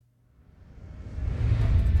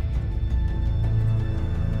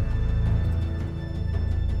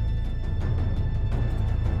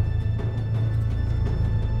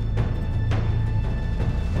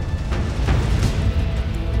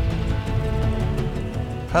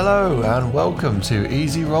Hello and welcome to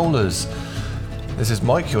Easy Rollers. This is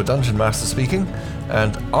Mike, your Dungeon Master speaking,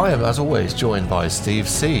 and I am as always joined by Steve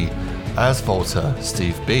C. as Volta,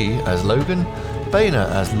 Steve B. as Logan, Baina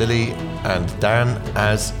as Lily, and Dan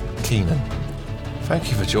as Keenan. Thank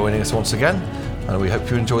you for joining us once again, and we hope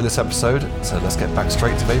you enjoy this episode, so let's get back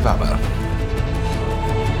straight to Vebaba.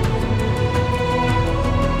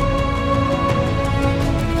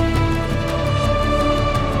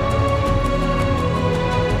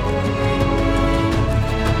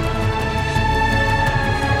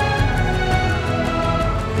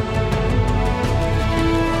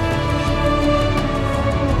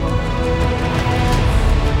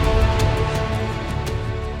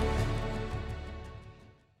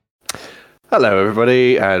 Hello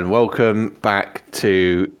everybody and welcome back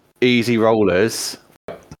to Easy Rollers,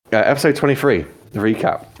 episode 23, the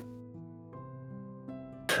recap.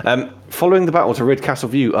 Following the battle to rid Castle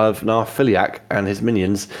View of Narfiliac and his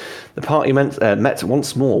minions, the party met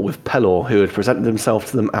once more with Pelor, who had presented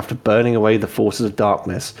himself to them after burning away the forces of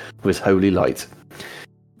darkness with his holy light.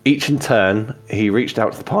 Each in turn, he reached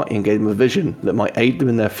out to the party and gave them a vision that might aid them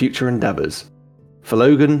in their future endeavours. For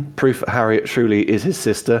Logan, proof that Harriet truly is his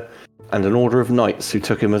sister, and an order of knights who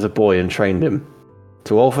took him as a boy and trained him.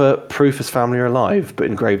 To Olva, proof his family are alive, but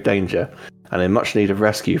in grave danger, and in much need of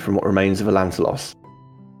rescue from what remains of Elantelos.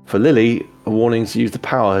 For Lily, a warning to use the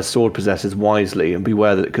power her sword possesses wisely, and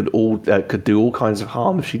beware that it could do all kinds of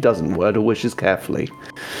harm if she doesn't word her wishes carefully.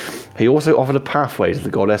 He also offered a pathway to the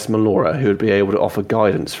goddess Melora, who would be able to offer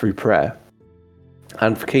guidance through prayer.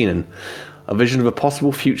 And for Keenan, a vision of a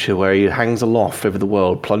possible future where he hangs aloft over the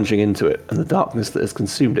world, plunging into it, and the darkness that has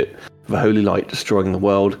consumed it, with a holy light destroying the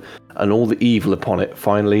world, and all the evil upon it,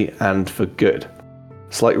 finally, and for good.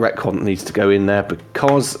 Slight retcon needs to go in there,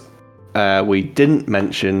 because we didn't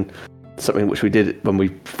mention something which we did when we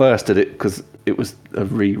first did it, because it was a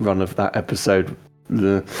rerun of that episode.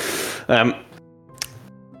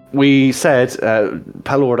 We said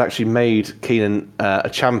Pelor had actually made Keenan a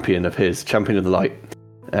champion of his, champion of the light.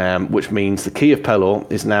 Which means the key of Pelor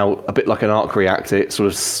is now a bit like an arc reactor. It sort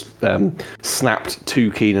of snapped to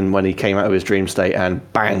Keenan when he came out of his dream state and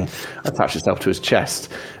bang, attached itself to his chest.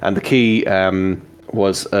 And the key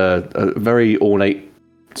was a very ornate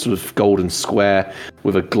sort of golden square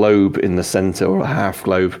with a globe in the center, or a half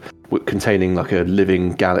globe, containing like a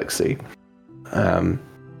living galaxy. And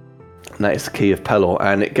that is the key of Pelor.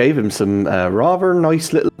 And it gave him some rather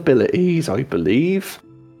nice little abilities, I believe,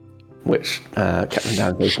 which Captain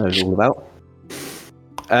Dan knows all about.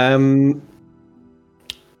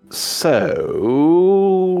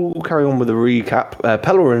 So, we'll carry on with the recap.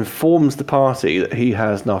 Pelor informs the party that he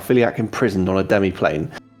has Narfiliac imprisoned on a demiplane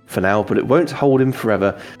for now, but it won't hold him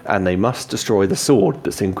forever, and they must destroy the sword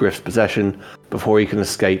that's in Griff's possession before he can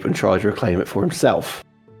escape and try to reclaim it for himself.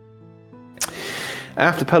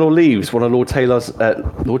 After Pelor leaves, one of Lord Taylor's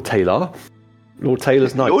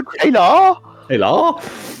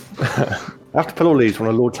After Pelor leaves, one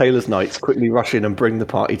of Lord Taylor's knights quickly rush in and bring the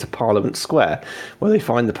party to Parliament Square, where they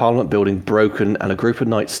find the Parliament building broken and a group of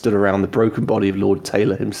knights stood around the broken body of Lord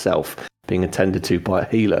Taylor himself, being attended to by a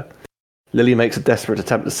healer. Lily makes a desperate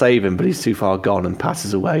attempt to save him, but he's too far gone and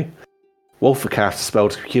passes away. Wolfer casts a spell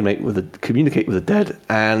to communicate with the dead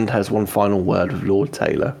and has one final word with Lord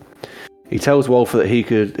Taylor. He tells Wolfer that he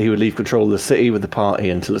would leave control of the city with the party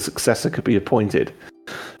until a successor could be appointed.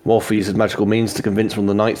 Wolfer uses magical means to convince one of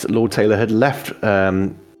the knights that Lord Taylor had left. My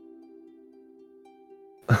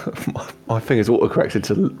thing is autocorrected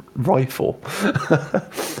to rifle.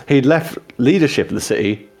 He'd left leadership of the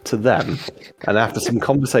city to them, and after some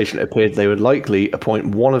conversation, it appeared they would likely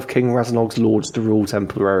appoint one of King Razanog's lords to rule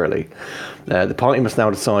temporarily. The party must now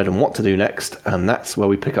decide on what to do next, and that's where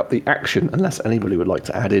we pick up the action, unless anybody would like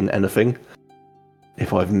to add in anything.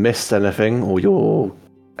 If I've missed anything, or you're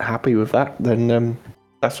happy with that, then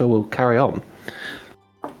that's where we'll carry on.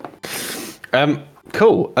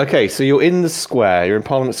 Cool. Okay, so you're in the square. You're in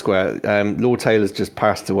Parliament Square. Lord Taylor's just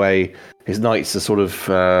passed away. His knights are sort of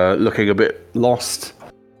looking a bit lost.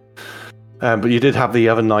 But you did have the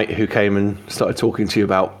other knight who came and started talking to you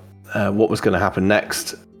about what was going to happen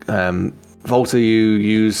next. Volta, you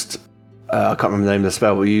used... I can't remember the name of the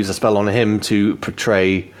spell, but you used a spell on him to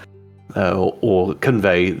portray or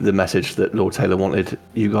convey the message that Lord Taylor wanted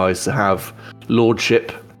you guys to have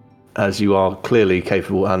lordship, as you are clearly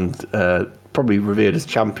capable and probably revered as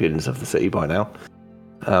champions of the city by now.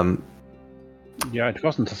 Yeah, it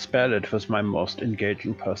wasn't a spell, it was my most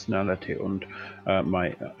engaging personality and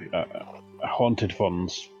my haunted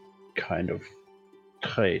one's kind of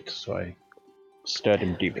trait, so I stared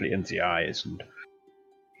him deeply in the eyes and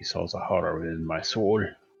he saw the horror within my soul.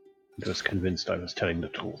 and was convinced I was telling the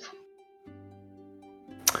truth.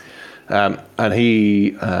 And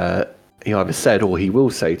he either said or he will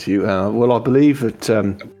say to you, well, I believe that...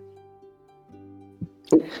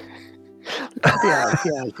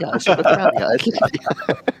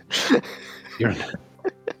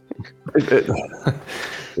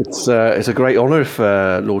 It's a great honour if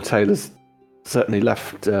Lord Taylor's certainly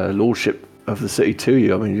left lordship of the city to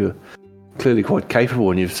you. I mean, you're clearly quite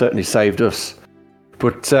capable and you've certainly saved us.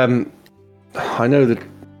 But I know that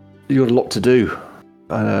you had a lot to do.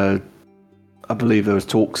 I believe there was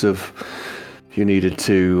talks of you needed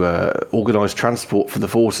to organise transport for the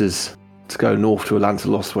forces to go north to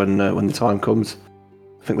Atlantalos when the time comes.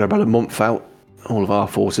 I think they're about a month out. All of our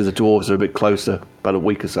forces, the dwarves, are a bit closer, about a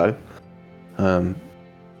week or so. Of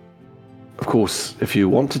course, if you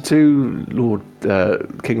wanted to, Lord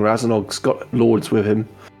King Razanog's got lords with him.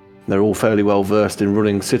 They're all fairly well versed in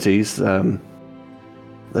running cities.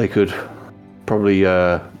 They could probably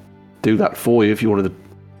do that for you if you wanted to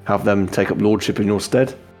have them take up lordship in your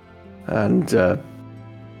stead. And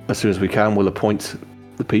as soon as we can,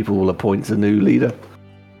 the people will appoint a new leader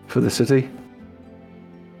for the city.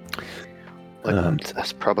 Well,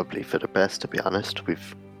 that's probably for the best, to be honest.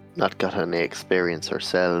 We've not got any experience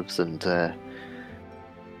ourselves, and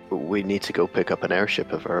we need to go pick up an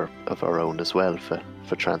airship of our own as well for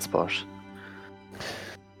transport.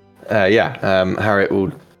 Harriet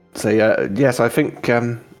will say, yes, I think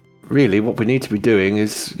really what we need to be doing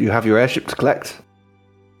is you have your airship to collect.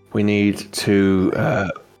 We need to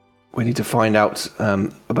find out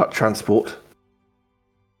about transport.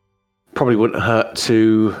 Probably wouldn't hurt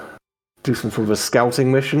to do some sort of a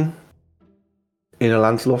scouting mission in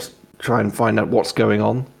Atlantalos, try and find out what's going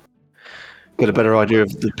on, get a better idea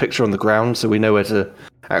of the picture on the ground so we know where to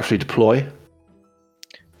actually deploy.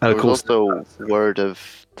 And of course, also word of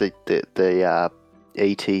the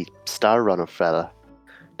AT Star Runner fella.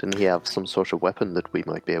 Didn't he have some sort of weapon that we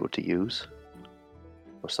might be able to use,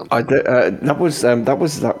 or something? That was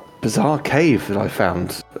that bizarre cave that I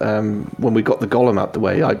found when we got the golem out the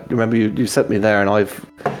way. I remember you sent me there, and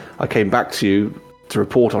I came back to you to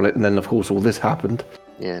report on it, and then of course all this happened.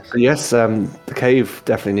 Yes. But yes, the cave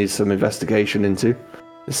definitely needs some investigation into.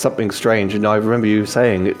 There's something strange, and I remember you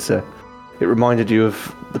saying it reminded you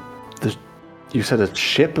of you said a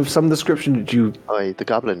ship of some description. Did you? The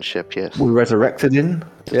goblin ship, yes. We resurrected in.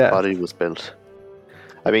 The body was built.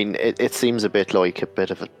 I mean, it seems a bit like a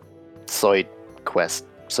bit of a side quest,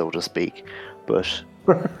 so to speak. But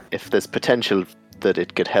if there's potential that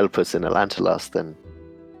it could help us in Atlantalos, then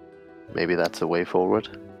maybe that's a way forward.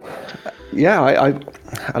 Yeah,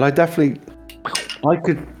 I definitely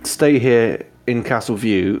could stay here in Castle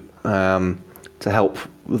View to help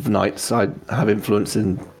with the knights. I have influence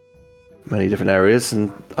in many different areas,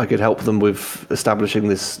 and I could help them with establishing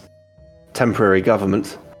this temporary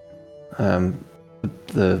government.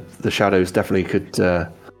 The shadows definitely could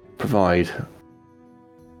provide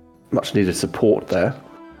much needed support there.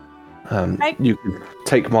 You can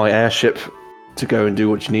take my airship to go and do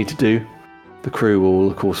what you need to do. The crew will,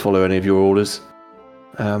 of course, follow any of your orders.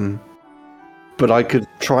 But I could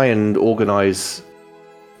try and organise,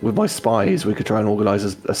 with my spies, we could try and organise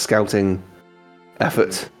a scouting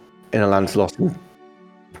effort in Atlantalos.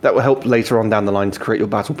 That will help later on down the line to create your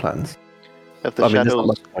battle plans. Have the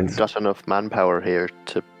shadows got enough manpower here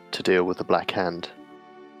to deal with the Black Hand?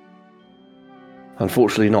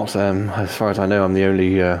 Unfortunately not. As far as I know, I'm the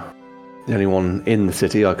only one in the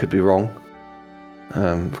city. I could be wrong.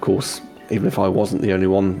 Of course, even if I wasn't the only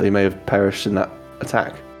one, they may have perished in that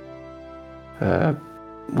attack.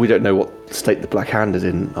 We don't know what state the Black Hand is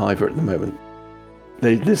in either at the moment.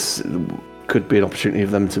 This could be an opportunity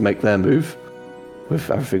for them to make their move,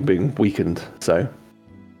 with everything being weakened. So,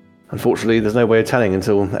 unfortunately, there's no way of telling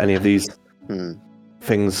until any of these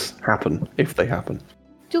things happen, if they happen.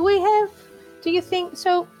 Do you think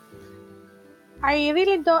so? I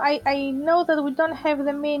really don't. I know that we don't have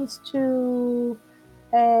the means to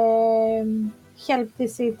help the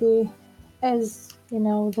city as,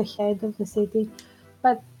 the head of the city.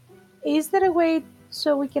 But is there a way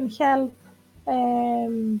so we can help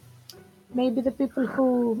maybe the people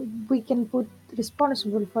who we can put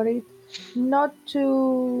responsible for it, not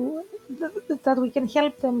to that we can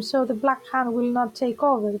help them so the Black Hand will not take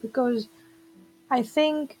over? Because I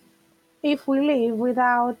think if we leave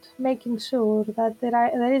without making sure that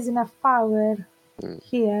there is enough power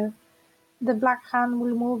here, the Black Hand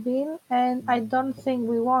will move in, and I don't think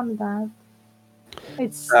we want that.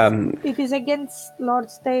 It is against Lord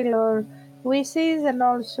Taylor's wishes, and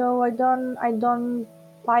also I don't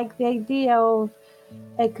like the idea of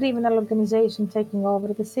a criminal organization taking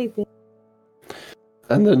over the city.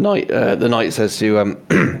 And the knight says to you,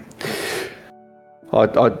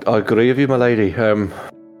 I agree with you, my lady.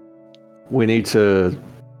 We need to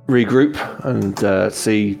regroup and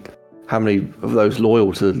see how many of those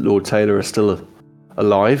loyal to Lord Taylor are still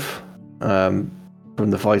alive from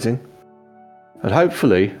the fighting. And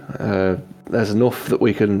hopefully there's enough that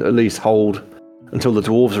we can at least hold until the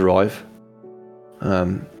dwarves arrive.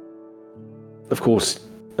 Of course,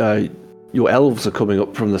 your elves are coming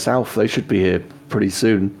up from the south. They should be here pretty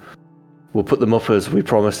soon. We'll put them up as we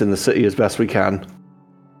promised in the city as best we can.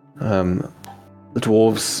 The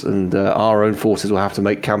dwarves and our own forces will have to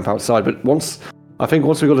make camp outside. But once we've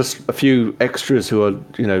got a few extras who are,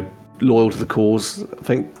 loyal to the cause, I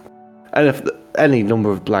think, and if any number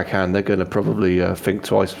of Black Hand, they're going to probably think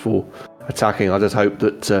twice before attacking. I just hope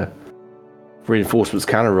that reinforcements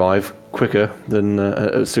can arrive quicker than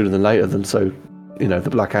sooner than later. Than so, the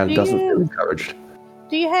Black Hand doesn't feel encouraged.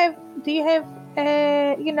 Do you have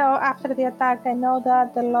after the attack, I know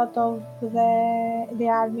that a lot of the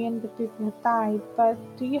army and the people have died, but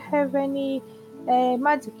do you have any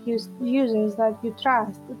magic users that you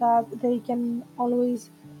trust, that they can always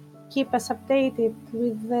keep us updated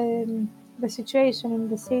with the situation in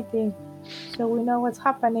the city, so we know what's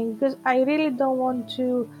happening? Because I really don't want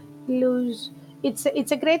to lose. It's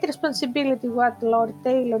a great responsibility what Lord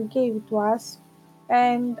Taylor gave to us.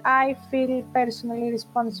 And I feel personally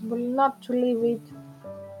responsible not to leave it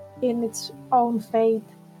in its own fate.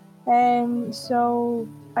 So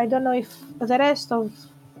I don't know if the rest of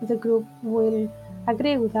the group will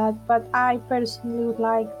agree with that, but I personally would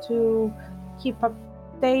like to keep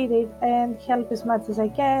updated and help as much as I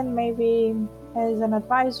can, maybe as an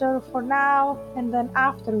advisor for now, and then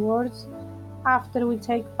afterwards, after we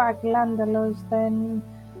take back Landalos, then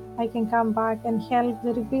I can come back and help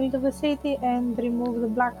the rebuild of the city and remove the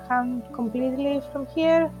Black Hand completely from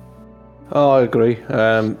here. Oh, I agree.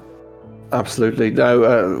 Absolutely.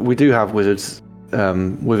 No, we do have wizards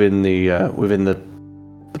within the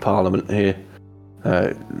Parliament here.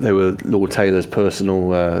 They were Lord Taylor's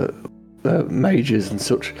personal mages and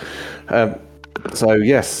such. So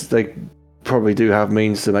yes, they probably do have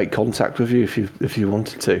means to make contact with you if you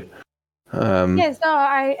wanted to. Yes, no,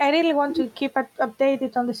 I really want to keep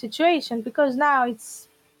updated on the situation, because now it's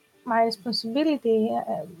my responsibility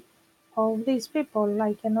of these people.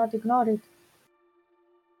 I cannot ignore it.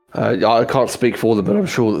 I can't speak for them, but I'm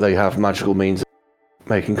sure that they have magical means of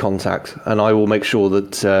making contact, and I will make sure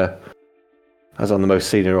that, as I'm the most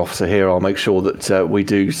senior officer here, I'll make sure that we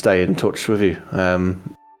do stay in touch with you.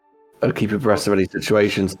 I'll keep abreast of any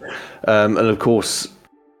situations, and of course.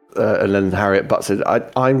 And then Harriet butts in.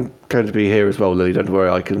 I'm going to be here as well, Lily. Don't worry,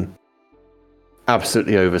 I can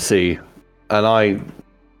absolutely oversee. And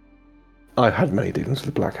I've had many dealings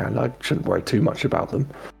with the Black Hand. I shouldn't worry too much about them.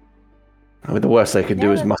 I mean, the worst they can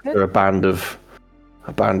do is muster a band of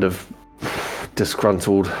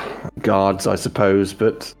disgruntled guards, I suppose.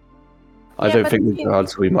 But I don't think the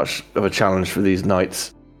guards will be much of a challenge for these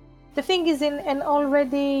knights. The thing is, in an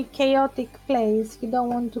already chaotic place, you don't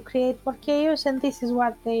want to create more chaos, and this is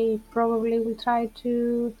what they probably will try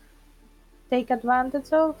to take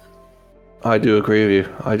advantage of. I do agree with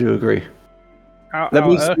you. I do agree. Our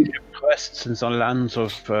airship rests in the lands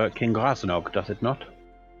of King Raznog, does it not?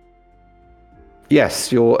 Yes,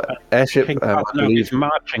 your airship. King Raznog is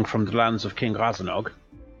marching from the lands of King Raznog.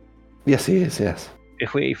 Yes, he is. Yes.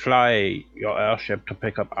 If we fly your airship to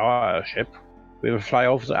pick up our airship, we will fly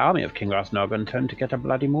over the army of King Raznog and tend to get a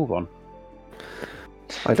bloody move on.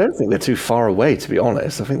 I don't think they're too far away, to be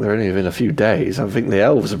honest. I think they're only within a few days. I think the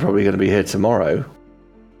elves are probably going to be here tomorrow.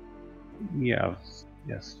 Yes,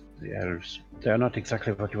 the elves. They're not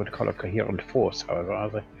exactly what you would call a coherent force, however, are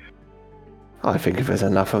they? I think if there's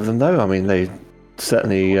enough of them, though, I mean, they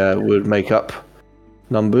certainly would make up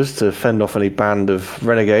numbers to fend off any band of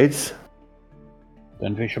renegades.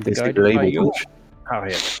 Then we should be guided by you,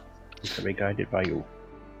 Harriet. We should be guided by you.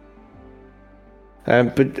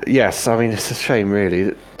 But yes, I mean, it's a shame,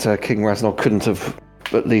 really, that King Raznog couldn't have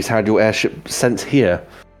at least had your airship sent here.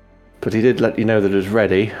 But he did let you know that it was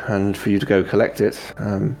ready, and for you to go collect it.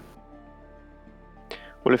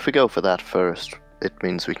 Well, if we go for that first, it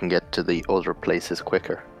means we can get to the other places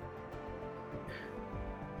quicker.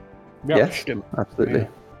 Yeah, yes, absolutely. Yeah.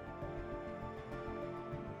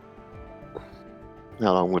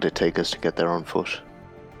 How long would it take us to get there on foot?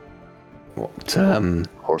 What?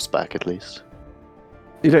 Horseback, at least.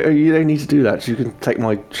 You don't need to do that. You can take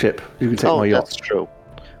my ship. You can take my yacht. That's true.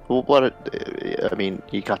 Well, I mean,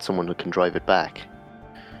 you got someone who can drive it back.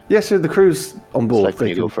 Yes, so the crew's on board. It's like when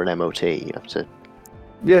you go for an MOT, you have to...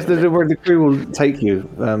 Yes, the crew will take you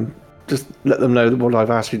just let them know what I've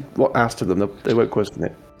asked of them. They won't question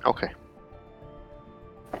it. Okay.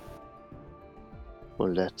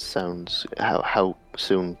 Well, that sounds. How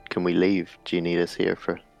soon can we leave? Do you need us here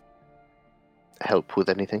for help with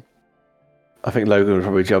anything? I think Logan would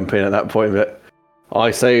probably jump in at that point, but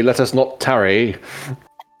I say, let us not tarry.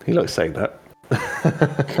 He likes saying that.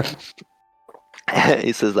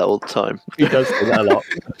 He says that all the time. He does say that a lot.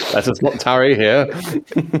 Let us not tarry here.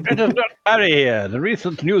 It is not Harry here. The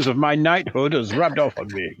recent news of my knighthood has rubbed off on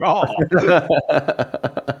me. Oh.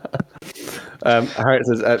 Harriet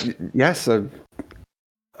says, yes, you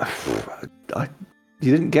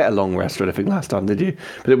didn't get a long rest or anything last time, did you?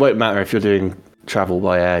 But it won't matter if you're doing travel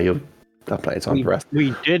by air. You'll have plenty of time to rest.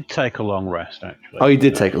 We did take a long rest, actually. Oh, you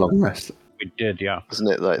did take a long rest. We did, yeah. Wasn't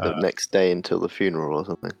it like the next day until the funeral or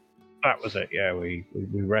something? That was it, yeah. We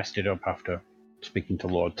rested up after speaking to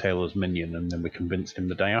Lord Taylor's minion, and then we convinced him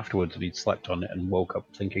the day afterwards that he'd slept on it and woke up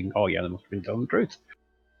thinking, oh yeah, they must have been telling the truth.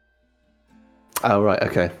 Oh, right,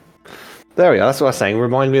 okay. There we are, that's what I was saying.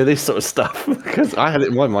 Remind me of this sort of stuff, because I had it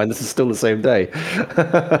in my mind this is still the same day.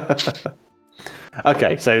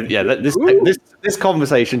 Okay, so yeah, this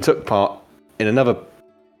conversation took part in another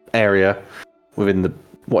area within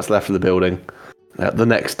what's left of the building the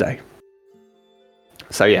next day.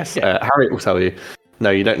 So yes, Harriet will tell you, no,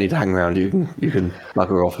 you don't need to hang around. You can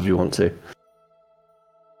bugger off if you want to.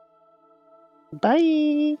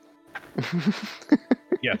 Bye.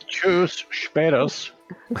 Yeah, choose, spare us.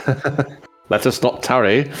 Let us not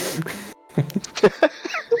tarry.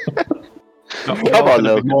 Come on,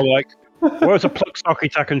 Logan. More like, where's a plug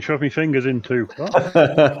socket I can shove my fingers into?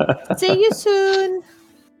 Oh. See you soon.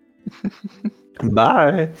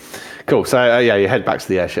 Bye. Cool. So you head back to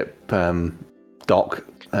the airship dock,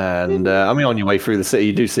 and on your way through the city,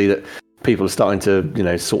 you do see that people are starting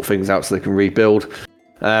to sort things out so they can rebuild.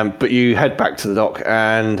 But you head back to the dock,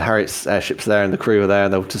 and Harriet's airship's there, and the crew are there,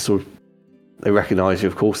 and they'll just they recognise you,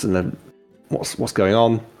 of course, and then what's going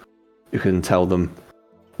on. You can tell them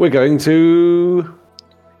we're going to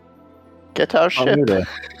get our ship. You're going to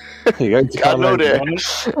We're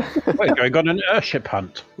going on an airship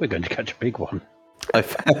hunt. We're going to catch a big one. I'm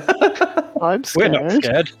scared. We're not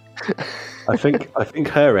scared. I think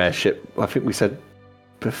her airship. I think we said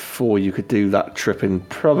before you could do that trip in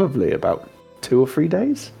probably about 2 or 3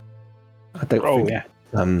 days. I don't think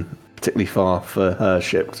particularly far for her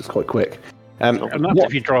ship because it's quite quick. And that's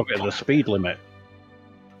if you drove it at the speed limit.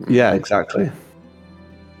 Yeah, exactly.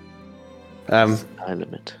 High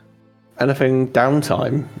limit. Anything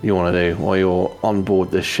downtime you want to do while you're on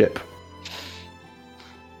board this ship?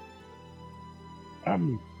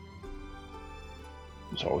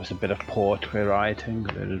 There's always a bit of poetry writing,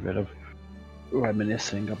 a little bit of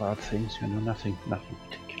reminiscing about things. Nothing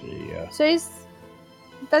particularly. So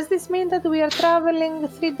does this mean that we are traveling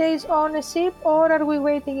 3 days on a ship, or are we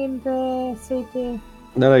waiting in the city?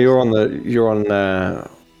 No, you're on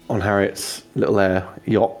Harriet's little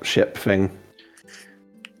yacht ship thing.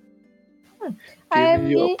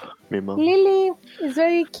 Lily is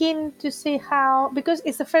very keen to see how, because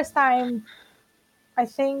it's the first time I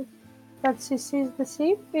think that she sees the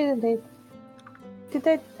ship, isn't it?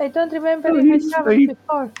 I don't remember if I traveled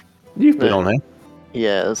before. You've been on it.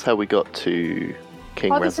 Yeah, that's how we got to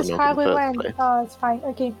King This is how we went. place. Oh, it's fine.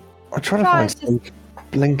 Okay. I'm trying to find some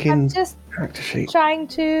blinking I'm just character sheet. trying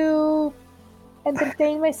to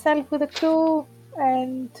entertain myself with the crew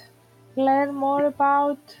and learn more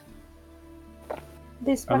about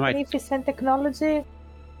this magnificent technology.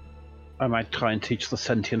 I might try and teach the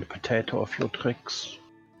sentient potato a few tricks.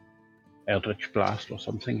 Eldritch Blast or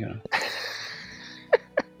something,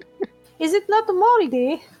 Is it not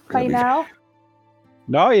moldy by now?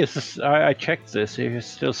 No, I checked this. He is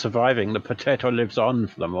still surviving. The potato lives on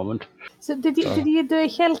for the moment. So did you do a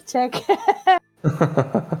health check?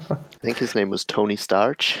 I think his name was Tony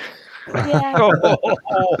Starch. Yeah.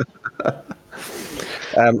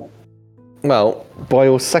 Well, by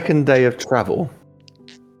your second day of travel,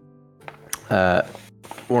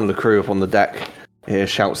 one of the crew up on the deck here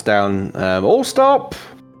shouts down, all stop!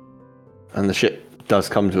 And the ship does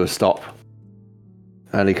come to a stop.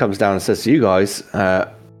 And he comes down and says to you guys,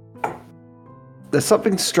 there's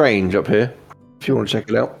something strange up here, if you want to check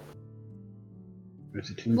it out. Is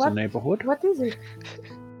it in the neighborhood? What is it?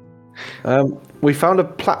 We found a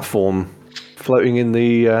platform floating in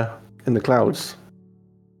the clouds.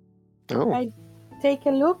 Oh. I take a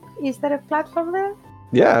look. Is there a platform there?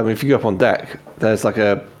 Yeah, I mean, if you go up on deck, there's like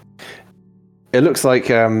a. It looks like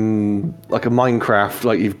a Minecraft,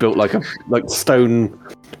 like you've built like stone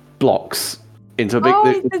blocks into a big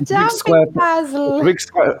square puzzle.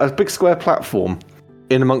 A big square platform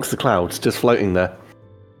in amongst the clouds, just floating there.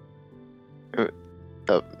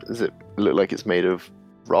 Does it look like it's made of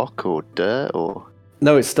rock or dirt or?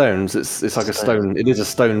 No, it's stones. It's like a Stone. stone. It is a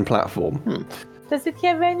stone platform. Does it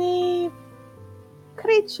have any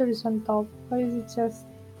creatures on top, or is it just?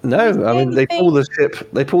 No, Is I mean they anything- pull the ship.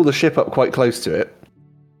 They pull the ship up quite close to it,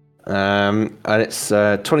 and it's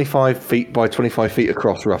 25 feet by 25 feet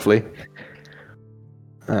across, roughly.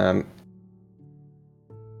 But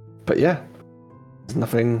yeah, there's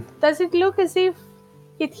nothing. Does it look as if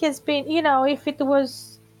it has been, if it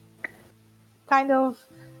was kind of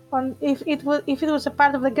if it was a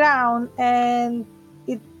part of the ground, and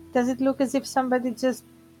does it look as if somebody just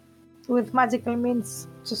with magical means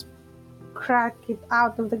just crack it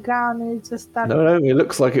out of the ground and it just started? No, it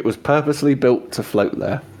looks like it was purposely built to float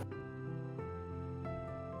there.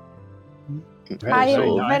 I am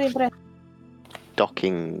Very very impressed.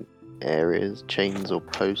 Docking areas, chains or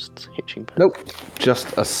posts, hitching posts. Nope,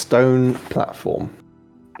 just a stone platform.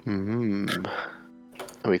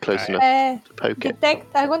 Are we close enough to poke it?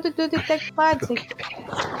 I want to do detect magic.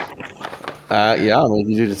 Yeah, I mean,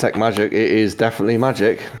 you do detect magic. It is definitely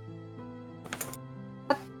magic.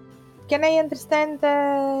 Can I understand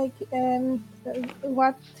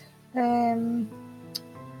what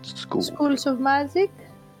School. schools of magic?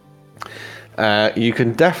 You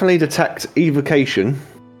can definitely detect evocation.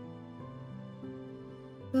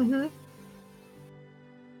 Mm-hmm.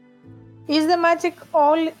 Is the magic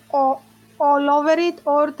all over it,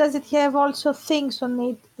 or does it have also things on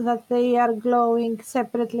it that they are glowing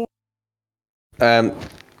separately?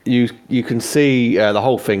 You can see the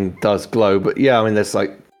whole thing does glow, but yeah, I mean, there's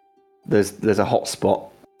a hot spot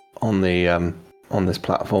on the on this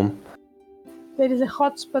platform. There is a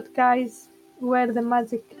hotspot, guys, where the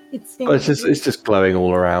magic it seems. But it's just glowing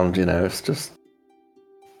all around. It's just.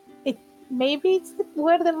 Maybe it's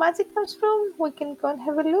where the magic comes from. We can go and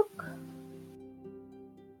have a look.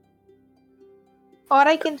 Or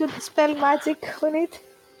I can do the spell magic on it.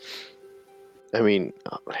 I mean,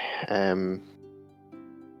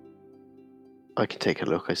 I can take a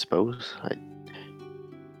look, I suppose. I'd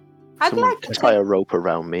Someone like can to tie a rope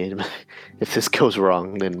around me. If this goes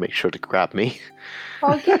wrong, then make sure to grab me.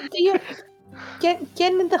 Can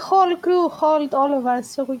the whole crew hold all of us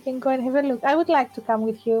so we can go and have a look? I would like to come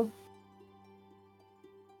with you.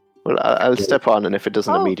 Well, I'll step on, and if it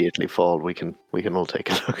doesn't Oh. immediately fall, we can all take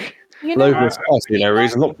a look. Logan's asking no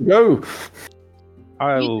reason not to go.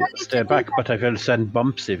 I'll don't need stay to do back, that. but I will send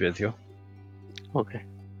Bumpsy with you. Okay.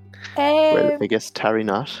 Well, Um, I guess tarry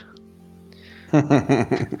not.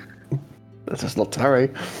 Let us not tarry.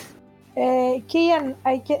 Kian,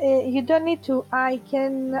 you don't need to. I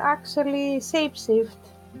can actually shapeshift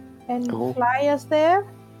and Oh. fly us there.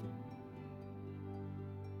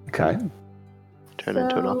 Okay. Turn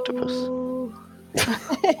into an octopus.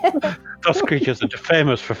 Those creatures are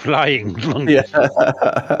famous for flying Yeah.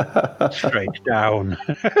 straight down.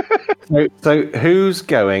 So who's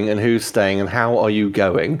going and who's staying, and how are you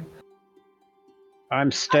going?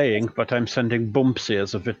 I'm staying, but I'm sending Bumpsy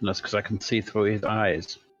as a witness because I can see through his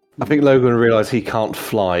eyes. I think Logan realised he can't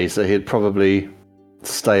fly, so he'd probably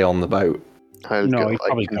stay on the boat. I'll No, go. he'd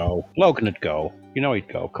probably go. Logan would go. You know he'd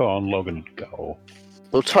go. Come on, Logan would go.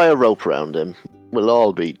 We'll tie a rope around him. We'll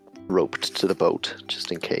all be roped to the boat,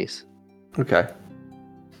 just in case. Okay.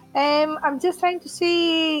 I'm just trying to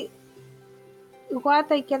see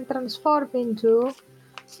what I can transform into,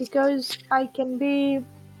 because I can be.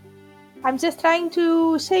 I'm just trying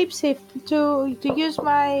to shapeshift to use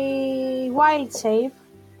my wild shape,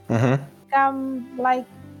 Mm-hmm. become like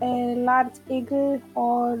a large eagle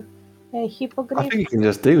or a I hippogriff. think you can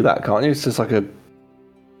just do that, can't you? It's just like a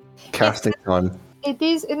casting time. It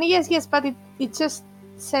is, and yes, but it just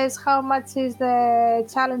says how much is the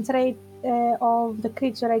challenge rate of the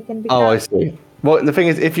creature I can become. Oh, I see. Well, the thing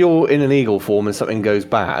is, if you're in an eagle form and something goes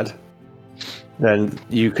bad, then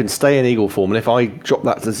you can stay in eagle form, and if I drop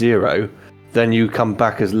that to 0, then you come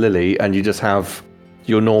back as Lily, and you just have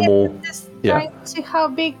your normal Just yeah. trying to see how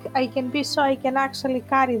big I can be so I can actually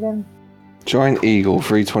carry them. Giant Eagle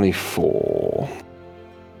 324.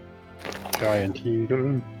 Giant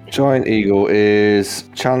eagle. Giant Eagle is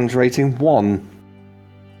challenge rating 1.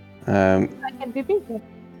 I can be bigger.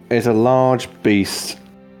 It's a large beast.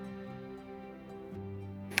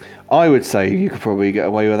 I would say you could probably get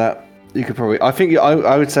away with that. You could probably.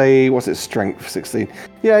 I would say, what's it, strength 16?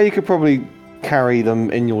 Yeah, you could probably carry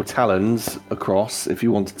them in your talons across if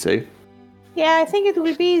you wanted to. Yeah, I think it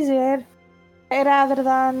will be easier rather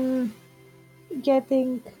than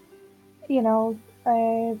getting,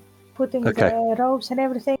 putting Okay. the ropes and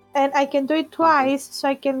everything. And I can do it twice, so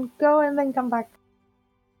I can go and then come back.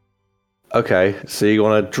 Okay, so you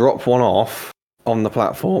want to drop one off on the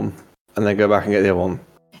platform. and then go back and get the other one.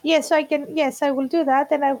 Yes, I can. Yes, I will do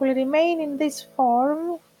that, and I will remain in this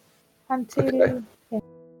form until. Okay.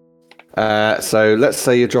 Yeah. So let's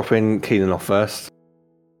say you're dropping Keenan off first.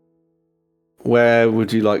 Where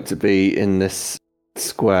would you like to be in this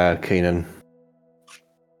square, Keenan?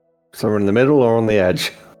 Somewhere in the middle or on the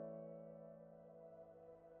edge?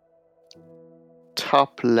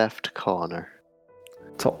 Top left corner.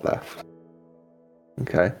 Top left.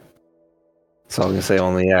 Okay. So I'm going to say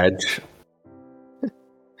on the edge.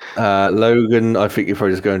 Logan, I think you're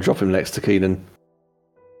probably just going to drop him next to Keenan.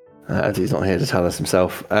 As he's not here to tell us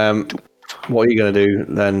himself. What are you going to do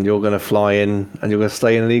then? You're going to fly in and you're going to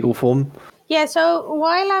stay in an eagle form? Yeah. So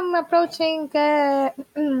while I'm approaching the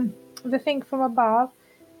thing from above,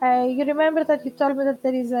 you remember that you told me that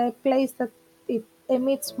there is a place that it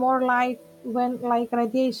emits more light when, like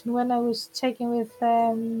radiation, when I was checking with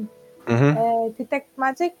detect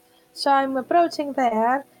magic. So I'm approaching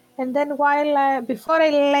there, and then while before I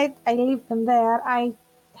leave them there, I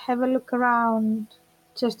have a look around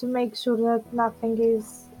just to make sure that nothing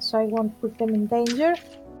is, so I won't put them in danger.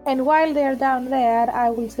 And while they're down there, I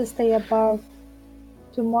will just stay above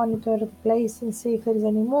to monitor the place and see if there's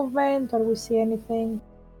any movement or we see anything.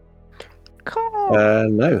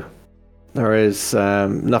 No. There is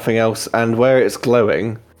nothing else. And where it's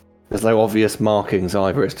glowing, there's no obvious markings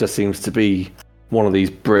either. It just seems to be one of these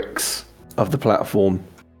bricks of the platform.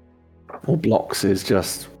 Or blocks is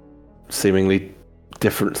just seemingly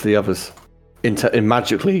different to the others.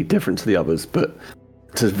 Magically different to the others, but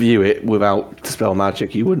to view it without dispel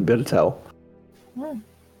magic, you wouldn't be able to tell.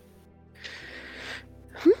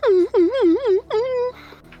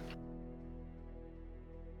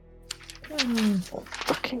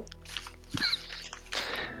 Okay.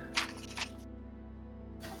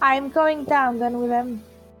 I'm going down then with them.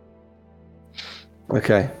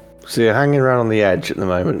 Okay. So you're hanging around on the edge at the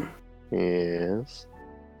moment. Yes.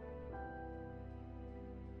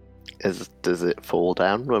 Does it fall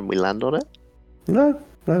down when we land on it? No,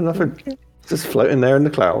 nothing. It's just floating there in the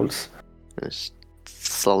clouds. It's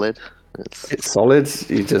solid. It's solid.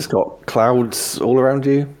 You just got clouds all around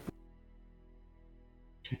you.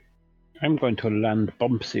 I'm going to land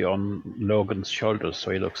Bumpsy on Logan's shoulders so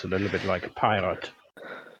he looks a little bit like a pirate.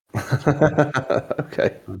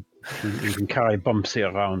 Okay. You can carry Bumpsy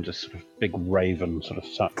around, this sort of big raven sort of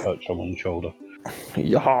sat perched on one shoulder,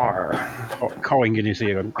 Yar. cawing in his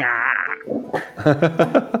ear and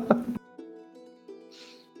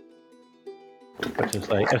But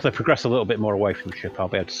as I progress a little bit more away from the ship, I'll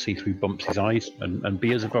be able to see through Bumpsy's eyes and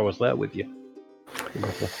be as if I was there with you.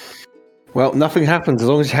 Well, nothing happens. As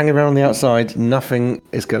long as you're hanging around on the outside, nothing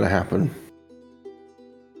is going to happen.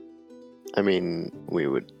 I mean, we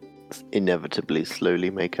would inevitably slowly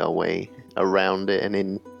make our way around it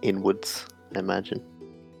and inwards, I imagine.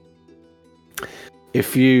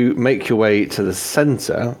 If you make your way to the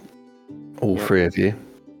centre, all three of you,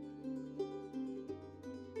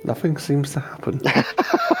 nothing seems to happen.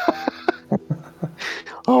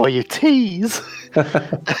 Oh, you tease!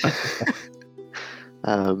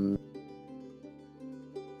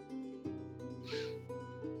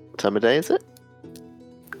 Time of day is it?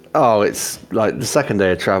 Oh, it's like the second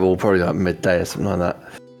day of travel, probably like midday or something like that.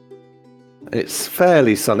 It's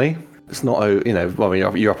fairly sunny. It's not,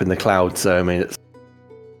 you're up in the clouds, so I mean,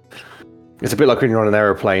 it's a bit like when you're on an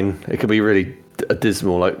aeroplane. It can be really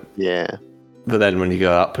dismal, like. Yeah. But then when you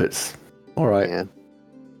go up, it's all right. Yeah.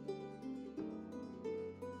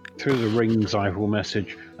 Through the rings, I will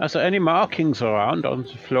message. Is there any markings around on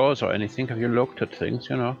the floors or anything? Have you looked at things?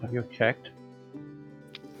 Have you checked?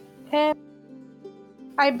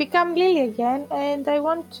 I become Lily again, and I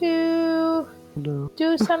want to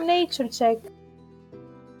do some nature check.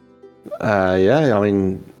 Yeah, I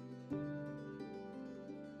mean,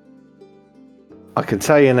 I can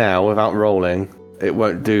tell you now, without rolling, it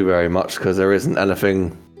won't do very much because there isn't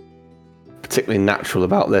anything particularly natural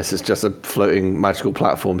about this. It's just a floating magical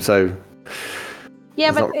platform, so...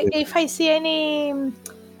 Yeah, but if I see any,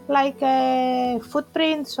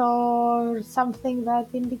 footprints or something that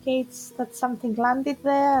indicates that something landed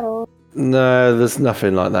there, or... No, there's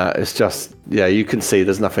nothing like that. It's just, you can see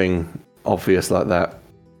there's nothing obvious like that.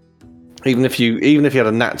 Even if you had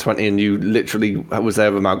a nat 20 and you literally was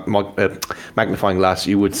there with a magnifying glass,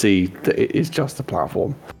 you would see that it is just a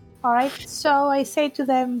platform. All right, so I say to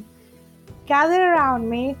them, gather around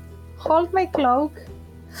me, hold my cloak,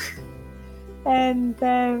 and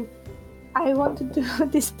I want to do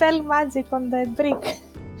dispel magic on the brick.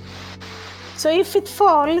 So if it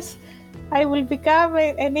falls, I will become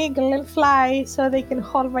an eagle and fly so they can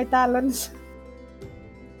hold my talons.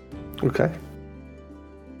 Okay.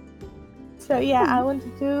 So yeah, I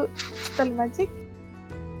wanted to spell magic.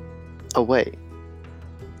 Oh wait,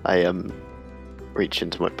 I reach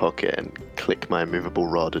into my pocket and click my immovable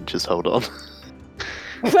rod and just hold on.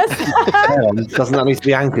 What's that? Doesn't that need to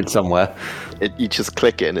be anchored somewhere? You just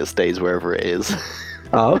click it and it stays wherever it is.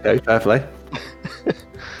 Oh, okay, fair play.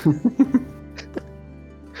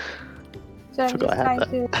 So I'm Forgot just I had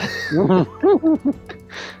trying to.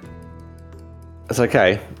 It's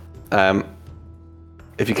okay.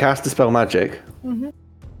 If you cast Dispel Magic, Mhm.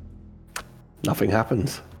 nothing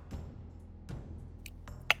happens.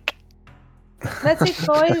 That's it,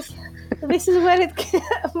 boys. This is where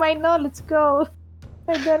my knowledge goes.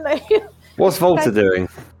 I don't know. What's Volta doing?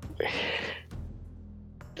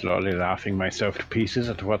 Slowly laughing myself to pieces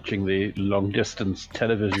at watching the long-distance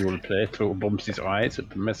televisual play through Bumsy's eyes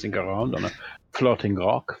at messing around on a floating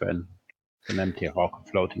rock when an empty rock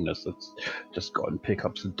of floatingness. Let's just go and pick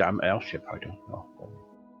up some damn airship. I don't know.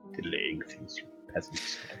 Delaying things, you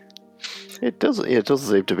peasants. It doesn't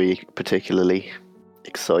seem to be particularly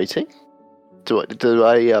exciting. Do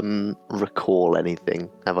I recall anything?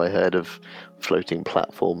 Have I heard of floating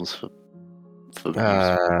platforms for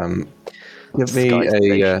Give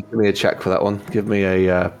me a check for that one. Give me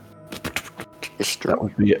a history? that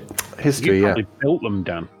would be it. History, You yeah. probably built them,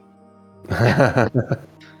 Dan.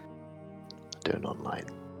 Do an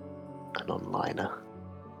onliner.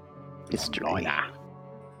 History. Onliner.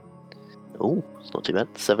 Oh, it's not too bad.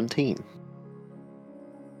 17.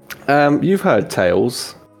 You've heard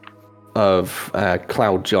tales of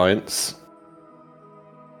cloud giants,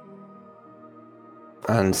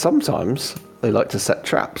 and sometimes they like to set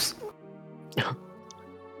traps.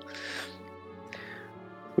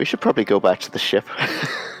 We should probably go back to the ship.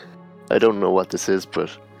 I don't know what this is, but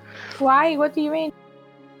Why? What do you mean?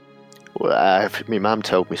 well, my mum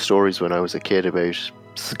told me stories when I was a kid about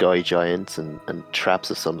sky giants and traps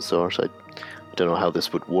of some sort. I don't know how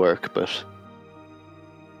this would work, but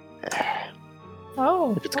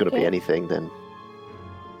Oh, if it's going to be anything, then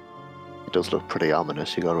it does look pretty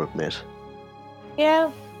ominous, you got to admit.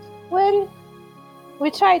 Yeah. Well,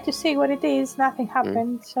 we tried to see what it is. Nothing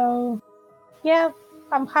happened. So, yeah,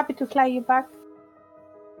 I'm happy to fly you back.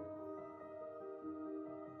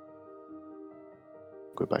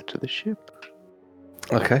 Go back to the ship.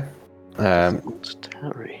 Okay. It's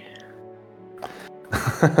Terry.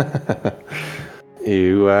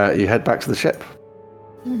 You head back to the ship.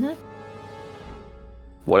 Mm-hmm.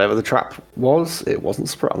 Whatever the trap was, it wasn't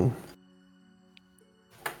sprung.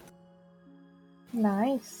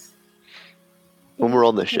 Nice. When we're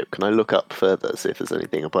on the ship, can I look up further, see if there's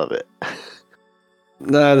anything above it?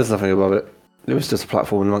 No, there's nothing above it. It was just a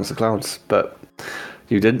platform amongst the clouds, but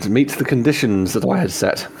you didn't meet the conditions that I had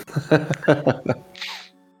set.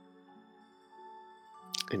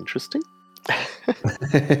 Interesting.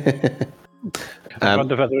 I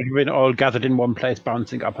wonder whether we've been all gathered in one place,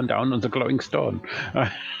 bouncing up and down on the glowing stone.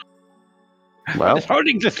 Well, It's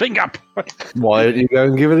holding this thing up. why don't you go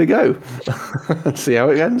and give it a go? See how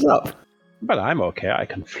it ends up. But I'm okay. I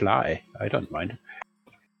can fly. I don't mind.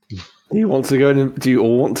 Do you all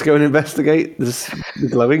want to go and investigate the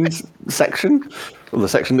glowing section, or the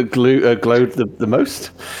section that glowed the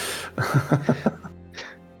most?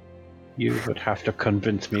 You would have to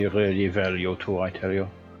convince me really well, you two, I tell you.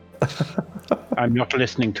 I'm not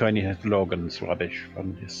listening to any of Logan's rubbish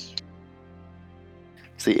from this.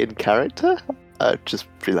 See, in character, I'd just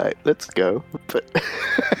be like, let's go. But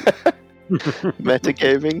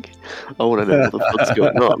metagaming, I want to know what the fuck's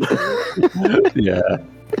going on. Yeah.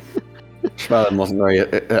 Schmallen wasn't very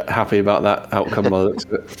happy about that outcome by the looks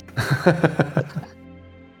of it.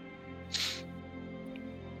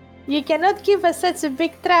 You cannot give us such a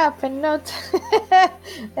big trap and not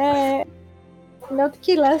not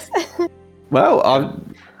kill us. Well,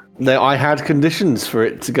 I had conditions for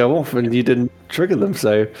it to go off, and you didn't trigger them.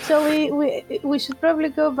 So So we should probably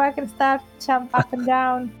go back and start jump up and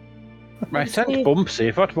down. I sent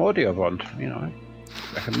Bumpsy. What more do you want? You know,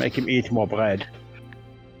 I can make him eat more bread.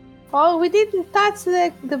 Oh, we didn't touch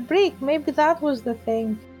the brick. Maybe that was the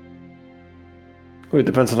thing. well, it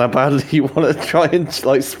depends on how badly you want to try and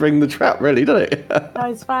spring the trap, really, doesn't it? No,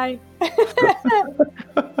 it's fine.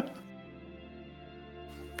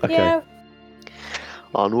 Okay. Yeah.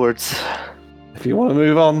 Onwards. If you want to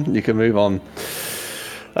move on, you can move on.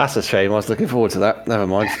 That's a shame. I was looking forward to that. Never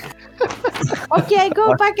mind. Okay,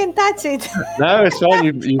 go back and touch it. No, it's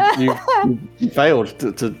fine. You failed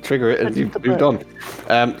to trigger it, and you've moved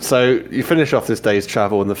on. So you finish off this day's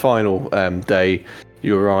travel, and the final day,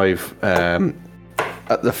 you arrive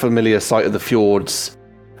at the familiar site of the fjords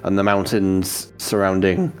and the mountains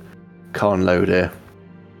surrounding Carnlodir.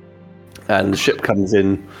 And the ship comes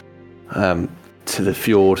in to the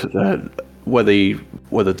fjord, where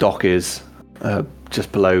the dock is,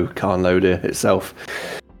 just below Carnloda itself.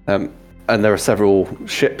 And there are several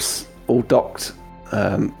ships all docked.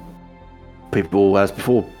 People, as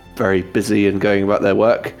before, very busy and going about their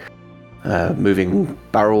work, moving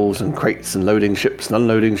barrels and crates and loading ships and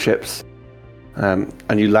unloading ships.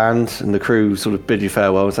 And you land, and the crew sort of bid you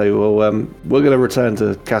farewell and say, well, we're going to return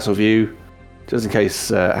to Castleview, just in case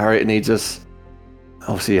Harriet needs us.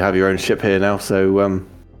 Obviously, you have your own ship here now, so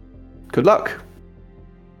good luck.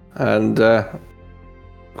 And, of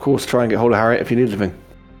course, try and get hold of Harriet if you need anything.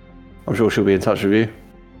 I'm sure she'll be in touch with you.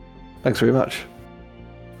 Thanks very much.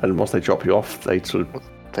 And once they drop you off, they sort of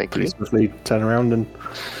pretty swiftly turn around and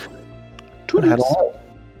head on.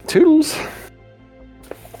 Toodles!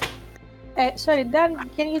 Sorry, Dan,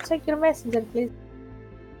 can you check your messenger, please?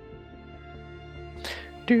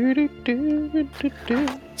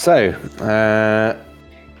 So,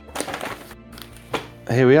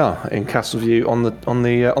 here we are in Castleview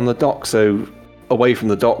on the dock. So, away from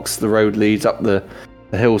the docks, the road leads up the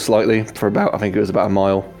hill slightly for about, I think it was about a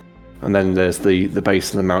mile, and then there's the base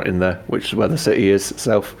of the mountain there, which is where the city is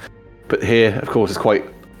itself. But here, of course, is quite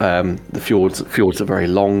the fjords. Fjords are very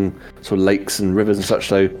long, sort of lakes and rivers and such.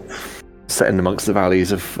 So, set in amongst the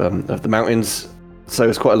valleys of the mountains. So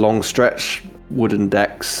it's quite a long stretch, wooden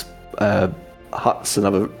decks, huts and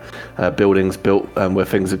other buildings built where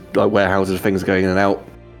things are, like warehouses, things are going in and out.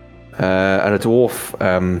 And a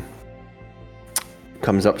dwarf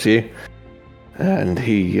comes up to you, and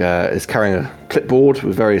he is carrying a clipboard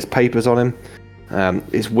with various papers on him.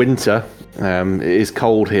 It's winter. It is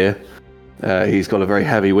cold here. He's got a very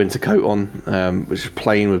heavy winter coat on, which is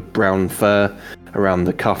plain with brown fur around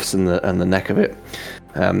the cuffs and the neck of it.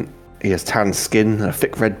 He has tan skin and a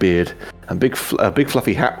thick red beard, and a big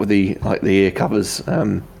fluffy hat with the ear covers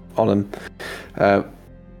on him.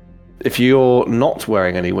 If you're not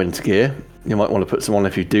wearing any winter gear, you might want to put some on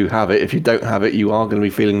if you do have it. If you don't have it, you are going to be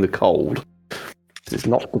feeling the cold. It's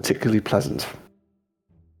not particularly pleasant.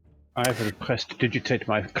 I will prestidigitate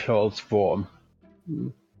my clothes form.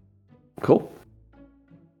 Cool.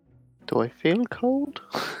 Do I feel cold?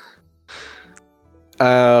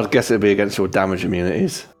 I guess it'd be against your damage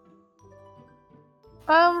immunities.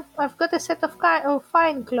 I've got a set of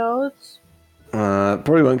fine clothes.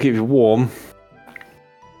 Probably won't keep you warm.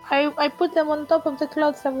 I put them on top of the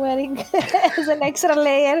clothes I'm wearing as an extra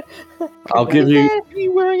layer. I'll give you... Are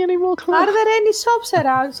you wearing any more clothes? Are there any shops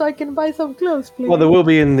around so I can buy some clothes, please? Well, there will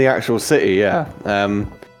be in the actual city, yeah.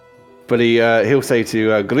 But he'll say to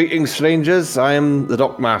you, greetings, strangers. I am the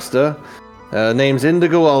Dockmaster. Name's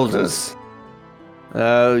Indigo Alders.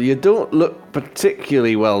 You don't look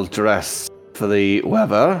particularly well dressed for the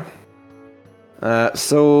weather.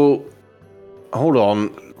 So, hold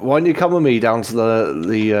on. Why don't you come with me down to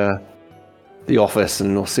the office,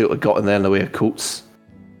 and we'll see what we've got in there in the way of coats.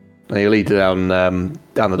 And he'll lead you down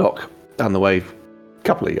the dock, down the way, a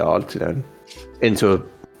couple of yards, into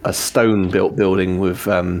a stone-built building with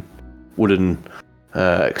wooden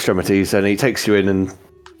extremities, and he takes you in and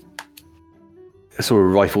sort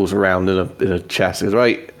of rifles around in a chest. He goes,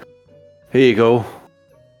 right, here you go.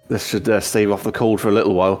 This should stave off the cold for a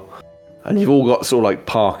little while. And you've all got sort of like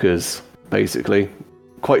parkas, basically.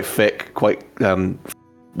 Quite thick, quite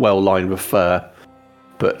well lined with fur,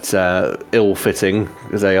 but ill-fitting,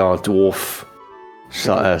 as they are dwarf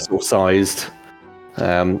sort of sized.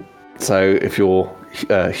 So if you're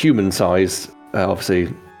human-sized,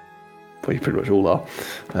 obviously, well, you pretty much all are.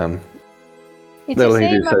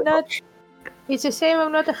 It's a shame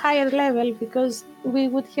I'm not a higher level, because we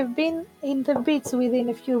would have been in the beach within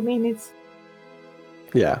a few minutes.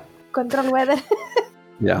 Yeah. Control weather.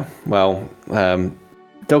 Yeah, well,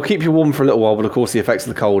 they'll keep you warm for a little while, but of course the effects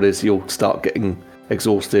of the cold is you'll start getting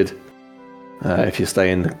exhausted if you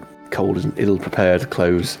stay in the cold and ill-prepared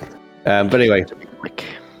clothes. But anyway,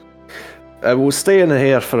 we'll stay in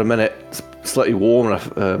here for a minute. It's slightly warm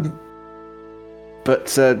enough. But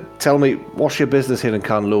tell me, what's your business here in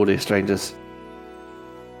Carnloda, strangers?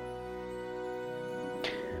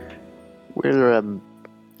 We're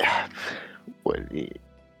well,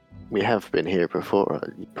 we have been here before.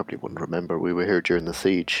 You probably wouldn't remember. We were here during the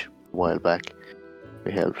siege a while back.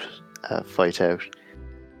 We helped fight out.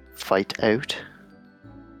 I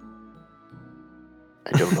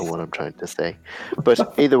don't know what I'm trying to say.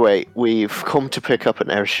 But either way, we've come to pick up an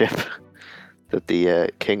airship that the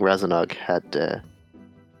King Razanog had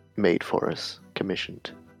made for us,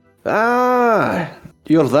 commissioned. Ah,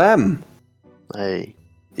 you're them. Aye.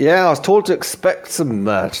 Yeah, I was told to expect some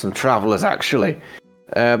travellers, actually.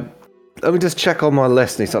 Let me just check on my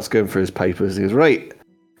list. And he starts going through his papers. He goes, right,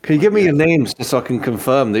 can you give me your names just so I can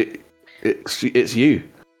confirm that It's you.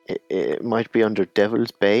 It might be under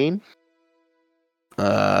Devil's Bane.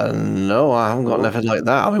 No, I haven't got nothing like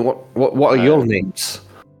that. I mean, what are your names?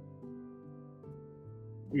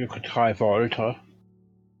 You could try Volta.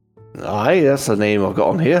 Aye, that's the name I've got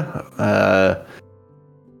on here.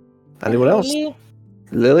 Anyone else? Lily,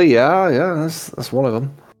 Lily, yeah, that's one of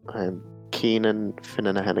them. Keenan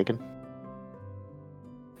Finnegan.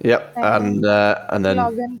 Yep, and then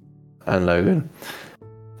Logan. and Logan.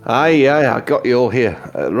 Aye, I got you all here.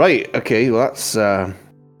 Right, okay, well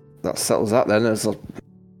that settles that then. If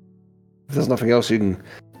there's nothing else you can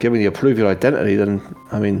give me to prove your identity, then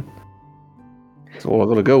I mean, that's all I've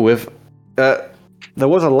got to go with. There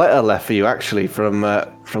was a letter left for you actually from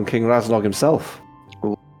King Raznog himself.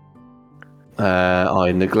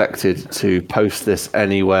 I neglected to post this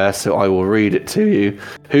anywhere, so I will read it to you.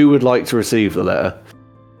 Who would like to receive the letter?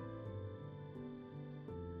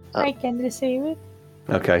 I can receive it.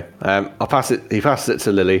 Okay, I'll pass it. He passes it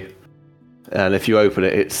to Lily, and if you open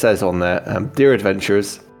it, it says on there, "Dear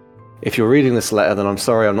adventurers, if you're reading this letter, then I'm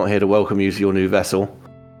sorry I'm not here to welcome you to your new vessel.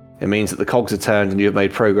 It means that the cogs are turned and you have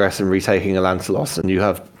made progress in retaking Atlantalos, and you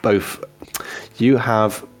have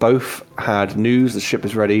both had news the ship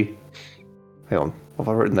is ready. Hang on, what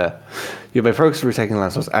have I written there? You have made progress in retaking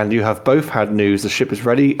Atlantalos, and you have both had news the ship is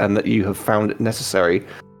ready and that you have found it necessary.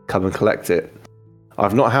 Come and collect it.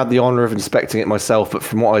 I've not had the honour of inspecting it myself, but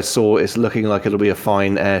from what I saw, it's looking like it'll be a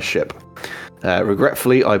fine airship.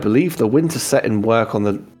 Regretfully, I believe the winter set in work on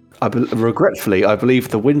the. Regretfully, I believe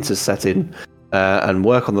the winter's set in, and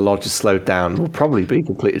work on the lodge is slowed down. Will probably be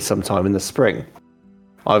completed sometime in the spring.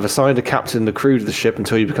 I've assigned a captain and the crew to the ship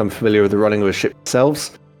until you become familiar with the running of a ship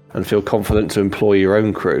yourselves and feel confident to employ your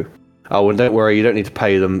own crew. Oh, and don't worry, you don't need to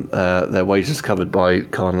pay them. Their wages covered by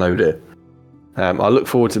Khan Lodir. I look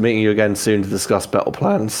forward to meeting you again soon to discuss battle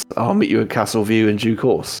plans. I'll meet you at Castle View in due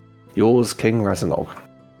course. Yours, King Raznog.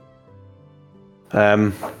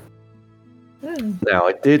 Now,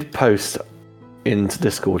 I did post into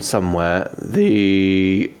Discord somewhere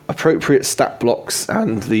the appropriate stat blocks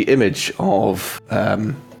and the image of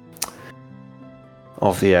the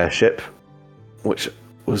airship, which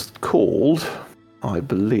was called, I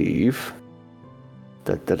believe,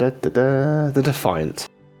 the Defiant.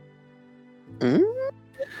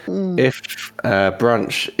 If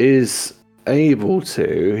Branch is able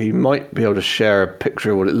to, he might be able to share a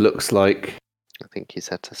picture of what it looks like. I think he's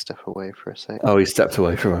had to step away for a second. Oh, he stepped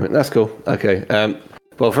away for a moment. That's cool. Okay.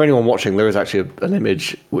 Well, for anyone watching, there is actually an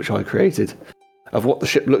image which I created of what the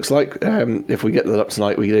ship looks like. If we get that up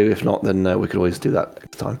tonight, we do. If not, then we could always do that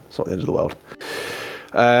next time. It's not the end of the world.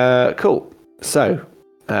 Cool. So,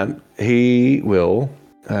 he will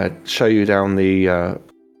show you down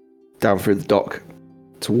down through the dock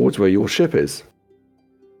towards where your ship is.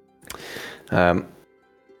 And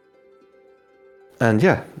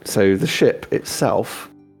yeah, so the ship itself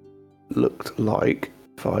looked like,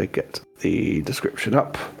 if I get the description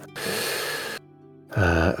up,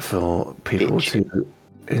 for people to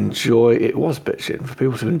enjoy, it was bitchin', for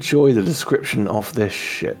people to enjoy the description of this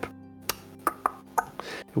ship.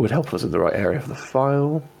 It would help us in the right area for the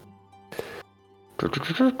file. The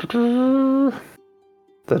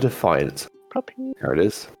Defiant. There it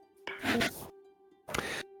is.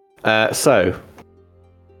 So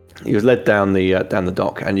you was led down the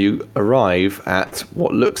dock, and you arrive at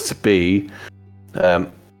what looks to be,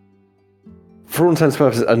 for all intents and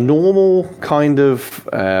purposes, a normal kind of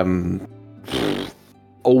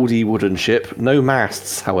oldie wooden ship. No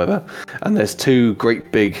masts, however, and there's two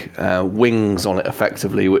great big wings on it,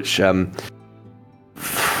 effectively, which,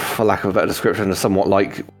 for lack of a better description, are somewhat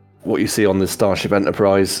like what you see on the Starship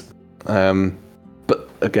Enterprise. But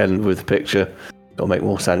again, with the picture, it'll make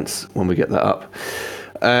more sense when we get that up.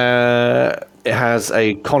 It has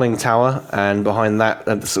a conning tower, and behind that,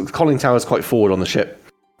 so the conning tower is quite forward on the ship.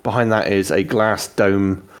 Behind that is a glass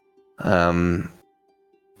dome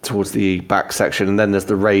towards the back section, and then there's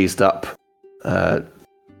the raised up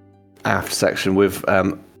aft section with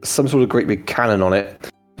some sort of great big cannon on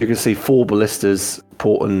it. You can see 4 ballistas,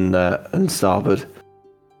 port and starboard.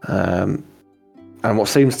 And what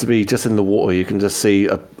seems to be just in the water, you can just see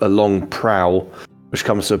a long prow which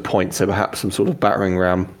comes to a point, so perhaps some sort of battering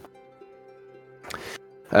ram.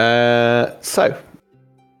 So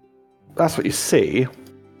that's what you see.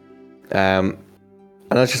 And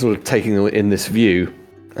as you're sort of taking in this view,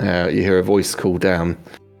 you hear a voice call down.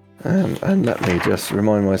 And let me just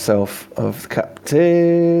remind myself of the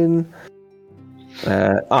captain.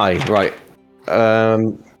 Right.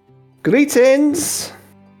 Greetings.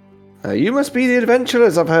 You must be the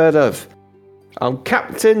adventurers I've heard of. I'm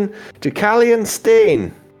Captain Jacalian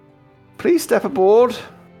Stain. Please step aboard.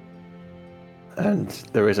 and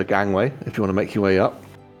there is a gangway if you want to make your way up.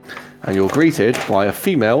 And you're greeted by a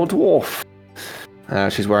female dwarf.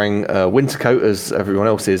 She's wearing a winter coat, as everyone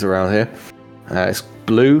else is around here. It's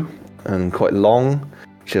blue and quite long.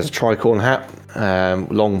 She has a tricorn hat,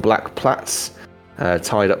 long black plaits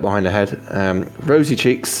tied up behind her head, rosy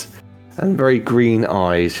cheeks, and very green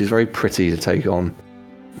eyes. She's very pretty to take on.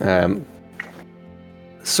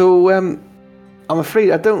 So I'm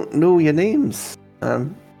afraid I don't know your names.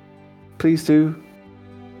 Please do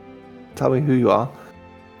tell me who you are.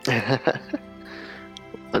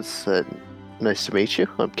 It's nice to meet you.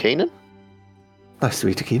 I'm Keenan. Nice to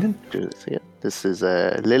meet you, Keenan. Yeah. This is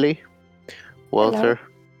Lily, Walter,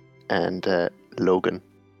 and Logan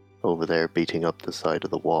over there beating up the side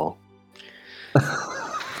of the wall.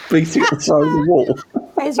 Beating up the side of the wall?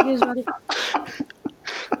 Excuse me.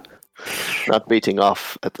 Not beating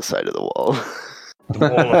off at the side of the wall. The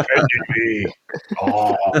wall offended me.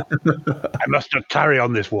 Oh, I must not tarry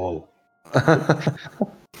on this wall.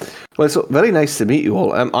 Well, it's very nice to meet you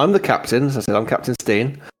all. I'm the captain. As I said, I'm Captain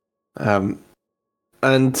Stain. I'll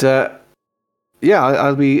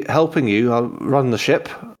be helping you. I'll run the ship.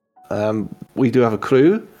 We do have a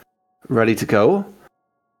crew ready to go.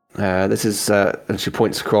 This is, and she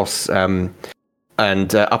points across, and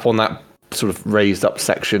up on that sort of raised up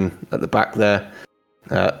section at the back there.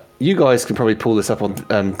 You guys can probably pull this up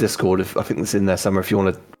on Discord. I think it's in there somewhere if you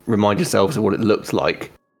want to remind yourselves of what it looks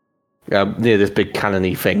like. Near this big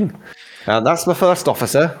cannony thing. That's my first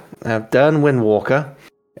officer, Dern Windwalker,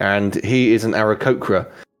 and he is an Aarakocra.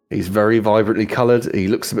 He's very vibrantly coloured. He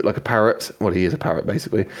looks a bit like a parrot. Well, he is a parrot,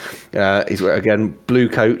 basically. He's got, again, blue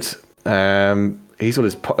coat. He's got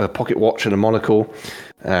his pocket watch and a monocle.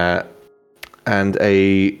 And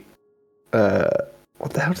a...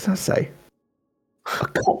 what the hell did I say? A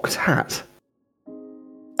cocked hat.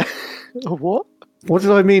 A what? What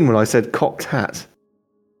did I mean when I said cocked hat?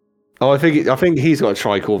 Oh, I think he's got a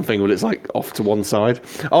tricorn thing, but it's like off to one side.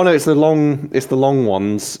 Oh no, it's the long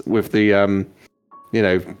ones with the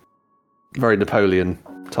very Napoleon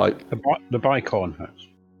type. The bicorn hat.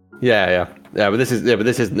 Yeah. But this is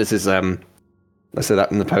let's say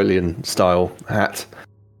that Napoleon style hat.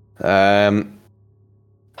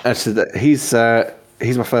 Actually, he's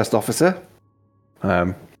my first officer.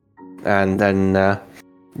 And then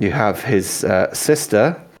you have his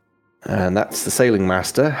sister. And that's the sailing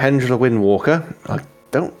master, Hendra Windwalker. I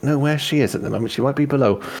don't know where she is at the moment. She might be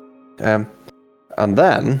below. And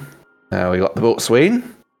then we got the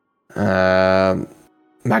boatswain, Magnair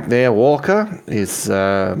Walker. He's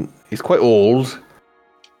quite old.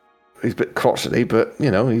 He's a bit crotchety, but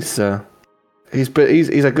he's a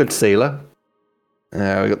good sailor. We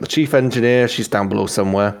got the chief engineer. She's down below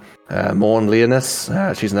somewhere. Morn Leonis.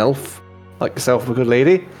 She's an elf, like yourself, a good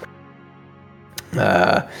lady.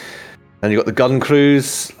 And you've got the gun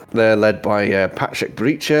crews. They're led by Patrick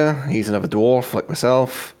Breacher. He's another dwarf like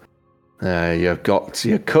myself. You've got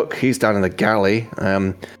your cook. He's down in the galley.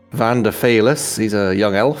 Vander Phalis. He's a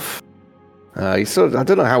young elf. I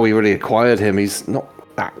don't know how we really acquired him. He's not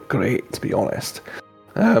that great, to be honest.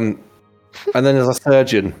 And then there's a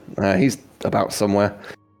surgeon. He's about somewhere.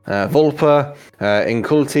 Volpa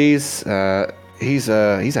Incultes. He's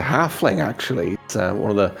a halfling, actually. He's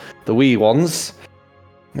one of the wee ones.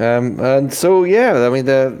 And so, yeah, I mean,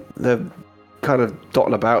 they're kind of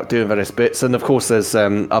dotting about doing various bits. And, of course, there's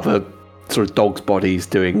other sort of dog's bodies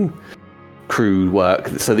doing crew work.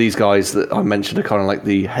 So these guys that I mentioned are kind of like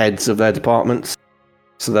the heads of their departments.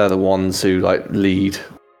 So they're the ones who, like, lead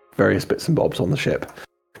various bits and bobs on the ship.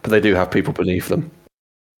 But they do have people beneath them.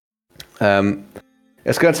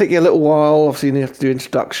 It's going to take you a little while. Obviously, you have to do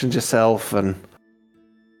introductions yourself and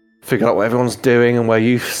figure out what everyone's doing and where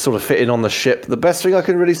you sort of fit in on the ship. The best thing I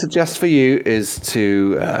can really suggest for you is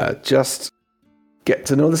to just get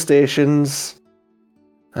to know the stations.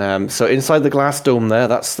 So inside the glass dome there,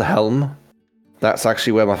 that's the helm. That's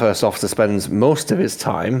actually where my first officer spends most of his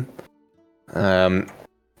time. Or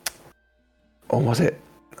was it?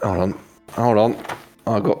 Hold on.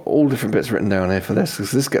 I've got all different bits written down here for this,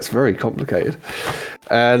 because this gets very complicated.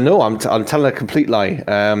 No, I'm telling a complete lie.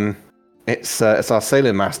 It's our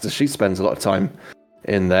sailing master. She spends a lot of time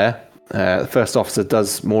in there. The first officer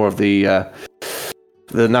does more of the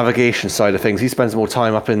navigation side of things. He spends more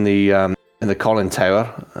time up in the conning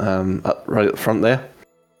tower, up right at the front there.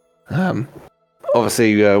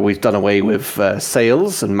 Obviously, we've done away with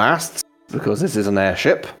sails and masts because this is an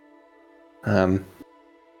airship.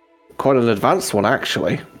 Quite an advanced one,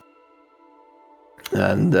 actually.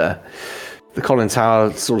 And the conning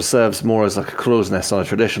tower sort of serves more as like a crow's nest on a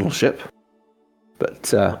traditional ship.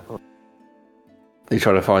 But you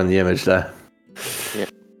try to find the image there. Yeah.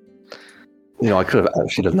 I could have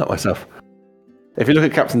actually done that myself. If you look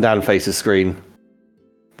at Captain Dan Face's screen,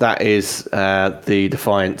 that is the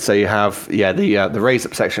Defiant. So you have the raised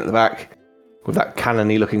up section at the back with that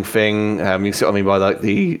cannony looking thing. You see what I mean by like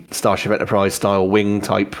the Starship Enterprise style wing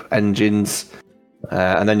type engines,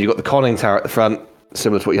 and then you've got the conning tower at the front,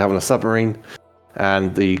 similar to what you have on a submarine,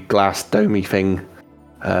 and the glass domey thing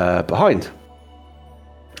behind,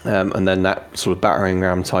 and then that sort of battering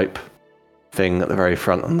ram type thing at the very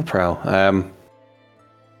front on the prow.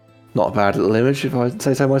 Not a bad little image, if I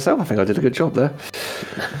say so myself. I think I did a good job there.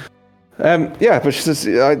 But she says,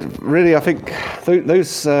 I think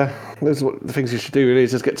those are the things you should do. Really,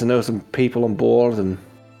 is just get to know some people on board and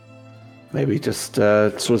maybe just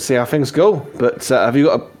sort of see how things go. But have you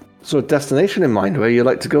got a sort of destination in mind where you'd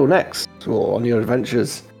like to go next, or on your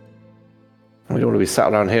adventures? We don't want to be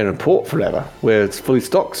sat around here in port forever. Where it's fully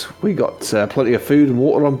stocked. We got plenty of food and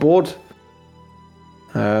water on board.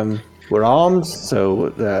 We're armed, so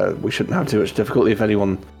we shouldn't have too much difficulty if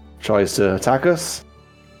anyone tries to attack us.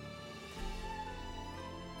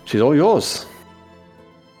 She's all yours.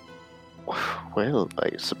 Well, I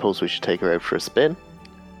suppose we should take her out for a spin.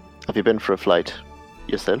 Have you been for a flight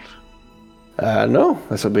yourself? No,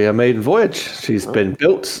 this will be a maiden voyage. She's been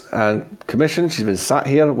built and commissioned. She's been sat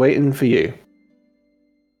here waiting for you.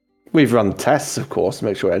 We've run tests, of course, to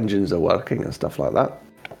make sure engines are working and stuff like that.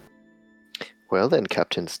 Well then,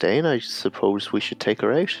 Captain Stain, I suppose we should take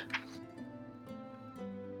her out.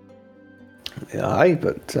 Yeah, aye,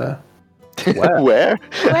 but where? Where?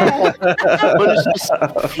 Where? We'll just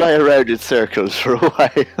fly around in circles for a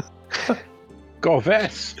while. Go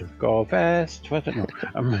west. I don't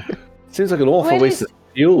know. Seems like an awful Where waste is- of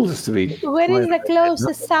fuel just to be. Where is the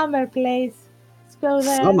closest summer place? Let's go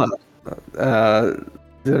there. Summer.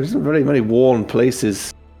 There isn't very many warm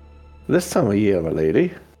places this time of year, my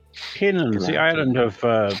lady. Kinlan's the island of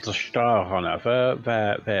the Star Runner.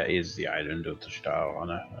 Where is the island of the Star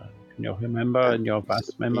Runner? Can you remember in your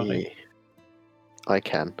vast memory? I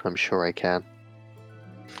can. I'm sure I can.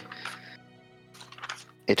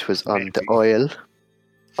 It was on the oil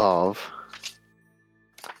of...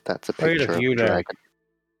 That's a Oil of picture of a you there.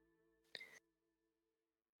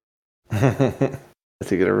 dragon. Is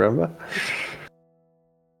he gonna remember?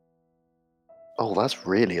 Oh, that's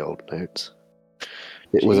really old notes.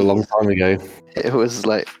 It was a long time ago. It was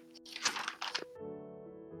like...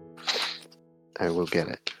 I will get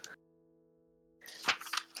it.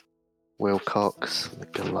 Wilcox, the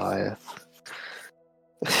Goliath.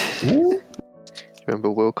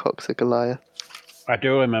 Remember Wilcox, the Goliath? I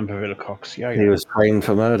do remember Wilcox. Yeah. He was trained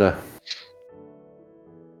for murder.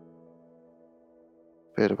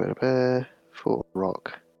 Fort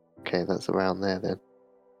Rock. Okay, that's around there then.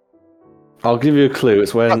 I'll give you a clue.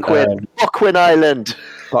 It's when Buckwin Island!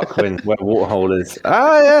 Buckwin, where Waterhole is.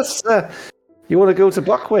 Ah, yes. You want to go to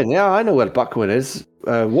Buckwin? Yeah, I know where Buckwin is.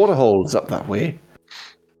 Waterhole's up that way.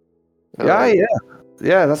 Yeah.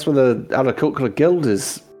 That's where the Agricultural Guild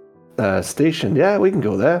is stationed. Yeah, we can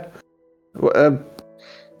go there.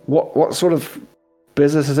 What sort of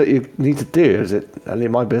business is it you need to do? Is it any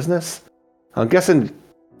of my business? I'm guessing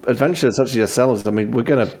adventurers such as yourselves. I mean, we're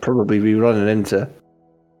going to probably be running into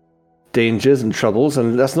dangers and troubles,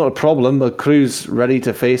 and that's not a problem. The crew's ready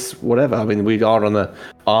to face whatever. I mean, we are on an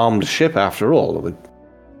armed ship after all.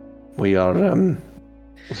 We are.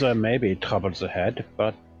 There may be troubles ahead,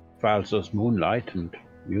 but while there's moonlight and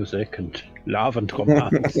music and love and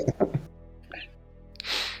romance.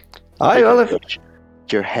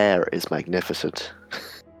 Your hair is magnificent.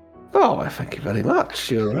 Oh, I thank you very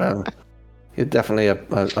much. You're definitely a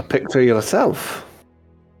picture yourself.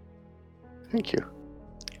 Thank you.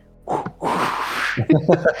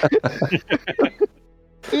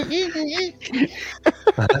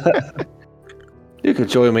 You could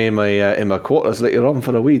join me in my quarters later on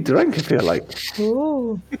for a wee drink if you like.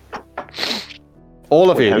 Ooh.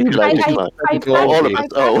 All of you. Would you like to all of us.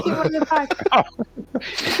 Oh.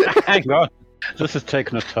 Hang on. This is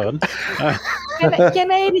taking a turn.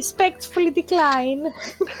 Can I respectfully decline?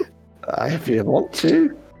 If you want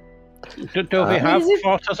to. Do we have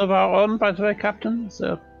quarters of our own, by the way, Captain? Is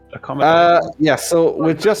there accommodation? Yeah, so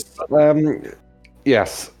we're just...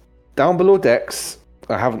 yes. Down below decks,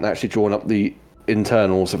 I haven't actually drawn up the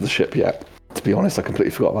internals of the ship yet. To be honest, I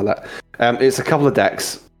completely forgot about that. It's a couple of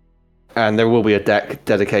decks, and there will be a deck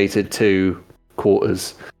dedicated to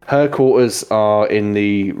quarters. Her quarters are in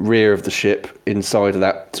the rear of the ship, inside of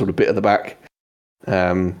that sort of bit at the back.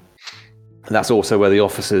 And that's also where the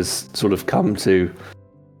officers sort of come to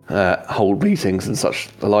hold meetings and such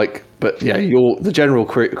alike. But yeah, the general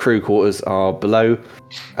crew quarters are below,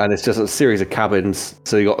 and it's just a series of cabins.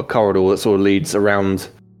 So you got a corridor that sort of leads around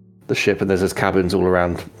the ship, and there's just cabins all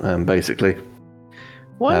around, basically.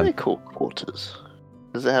 Why are they called quarters?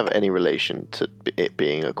 Does it have any relation to it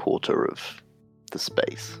being a quarter of the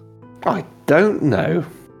space? I don't know.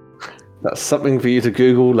 That's something for you to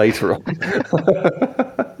Google later on.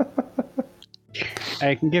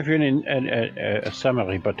 I can give you a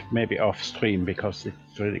summary, but maybe off stream because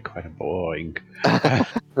it's really quite boring. That's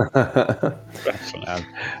for now.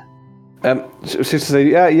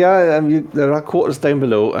 There are quarters down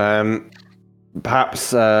below.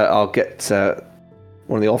 Perhaps I'll get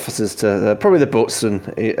one of the officers to probably the boatswain.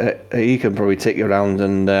 He can probably take you around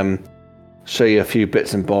and show you a few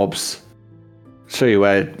bits and bobs. Show you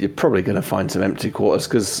where you're probably going to find some empty quarters,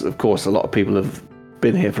 because of course a lot of people have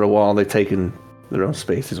been here for a while. They've taken their own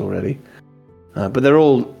spaces already, but they're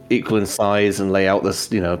all equal in size and layout. There's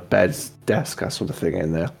beds, desk, that sort of thing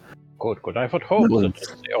in there. Good. I would hope that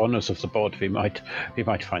the owners of the boat we might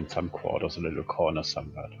find some quarters, a little corner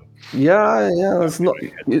somewhere. Yeah. It's not.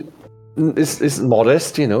 It's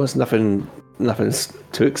modest, It's nothing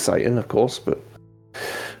too exciting, of course, but.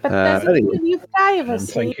 But does it give you And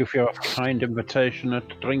privacy? thank you for your kind invitation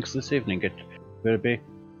at drinks this evening. It will be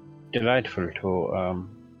delightful to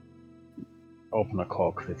open a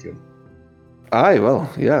cork with you. Aye,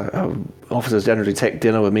 well, yeah. Officers generally take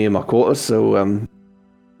dinner with me in my quarters, so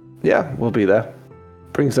yeah, we'll be there.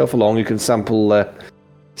 Bring yourself along. You can sample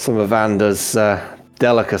some of Vanda's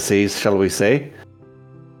delicacies, shall we say?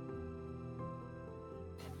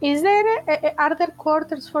 Are there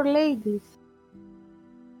quarters for ladies?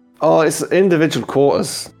 Oh, it's individual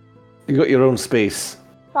quarters. You got your own space.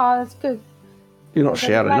 Oh, that's good. You're not Okay,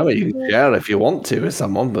 sharing. I mean, like you can you- share if you want to with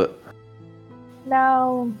someone, but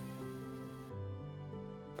No.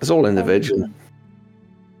 it's all individual.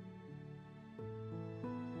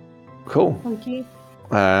 Cool. Okay.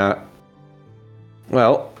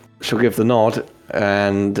 Well, she'll give the nod,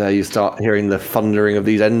 and you start hearing the thundering of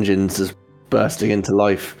these engines as bursting into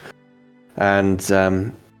life, and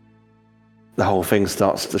the whole thing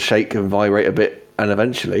starts to shake and vibrate a bit, and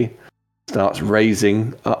eventually starts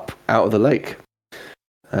raising up out of the lake.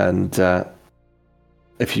 And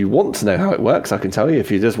if you want to know how it works, I can tell you.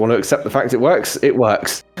 If you just want to accept the fact it works, it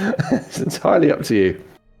works. It's entirely up to you.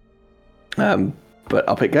 But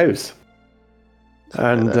up it goes.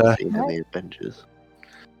 And I've seen in the Avengers.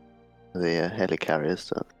 The helicarriers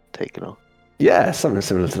start taking off. yeah, something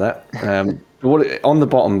similar to that. On the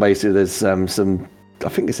bottom, basically, there's some. I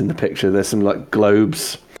think it's in the picture. There's some like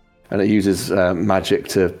globes, and it uses magic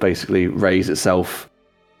to basically raise itself.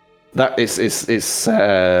 That it's.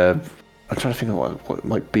 I'm trying to think of what it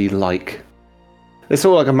might be like. It's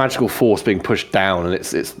sort of like a magical force being pushed down, and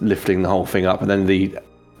it's lifting the whole thing up, and then the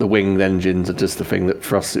winged engines are just the thing that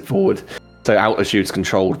thrusts it forward. So altitude's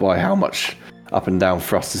controlled by how much up and down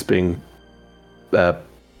thrust is being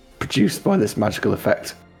produced by this magical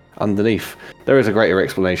effect underneath. There is a greater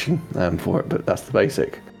explanation for it, but that's the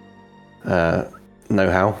basic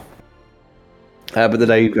know-how. But the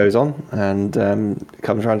day goes on, and it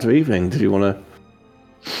comes around to evening. Did you want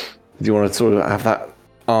to sort of have that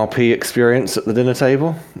RP experience at the dinner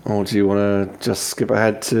table, or do you want to just skip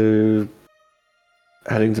ahead to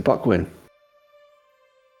heading to Buckwin?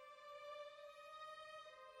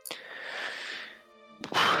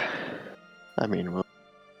 I mean, we'll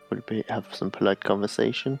have some polite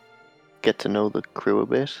conversation, get to know the crew a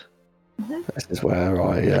bit. This is where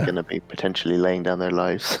They're going to be potentially laying down their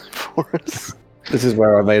lives for us. This is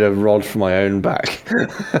where I made a rod for my own back.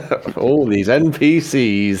 All these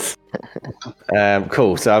NPCs.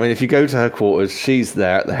 Cool. So, I mean, if you go to her quarters, she's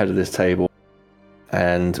there at the head of this table.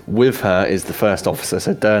 And with her is the first officer,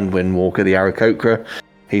 so Dern Windwalker, the Aarakocra.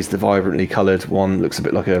 He's the vibrantly coloured one, looks a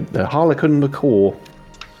bit like a Harlequin macaw,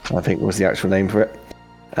 I think was the actual name for it.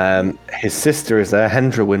 His sister is there,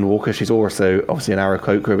 Hendra Windwalker. She's also obviously an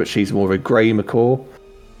Aarakocra, but she's more of a grey macaw.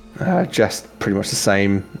 Just pretty much the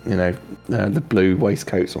same, the blue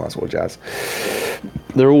waistcoats and all that sort of jazz.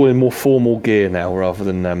 They're all in more formal gear now rather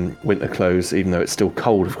than winter clothes, even though it's still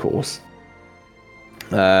cold, of course.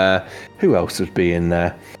 Who else would be in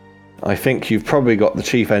there? I think you've probably got the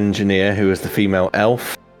chief engineer, who is the female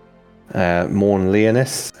elf, Morn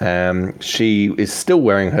Leonis. She is still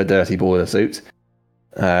wearing her dirty boiler suit.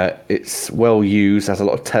 It's well used, has a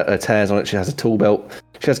lot of tears on it. She has a tool belt.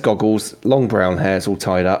 She has goggles, long brown hair, it's all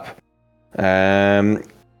tied up.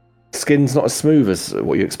 Skin's not as smooth as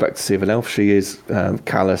what you expect to see of an elf. She is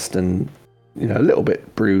calloused and a little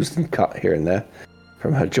bit bruised and cut here and there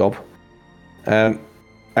from her job.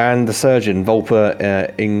 And the surgeon, Volper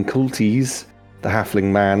Incultes, the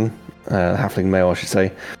halfling man, halfling male, I should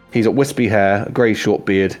say. He's got wispy hair, a grey short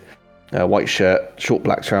beard, white shirt, short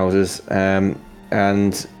black trousers,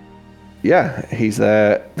 and yeah, he's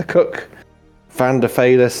there. The cook, Van der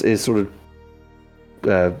Phalis, is sort of,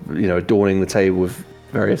 adorning the table with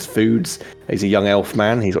various foods. He's a young elf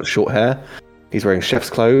man. He's got short hair. He's wearing chef's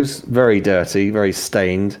clothes. Very dirty, very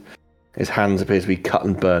stained. His hands appear to be cut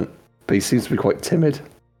and burnt, but he seems to be quite timid.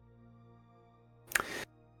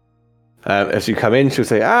 As you come in, she'll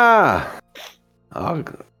say, our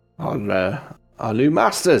new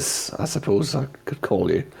masters, I suppose I could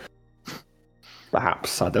call you.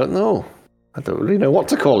 Perhaps, I don't know. I don't really know what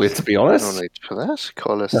to call you, to be honest. No need for that.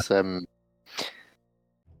 Call us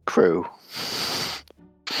crew.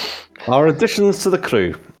 Our additions to the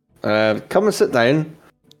crew. Come and sit down.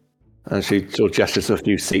 And she sort of gestures to a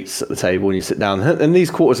few seats at the table, and you sit down. And these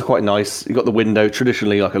quarters are quite nice. You've got the window,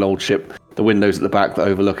 traditionally like an old ship. The windows at the back that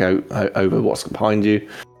overlook out over what's behind you.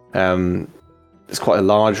 It's quite a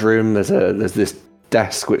large room. There's this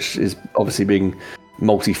desk which is obviously being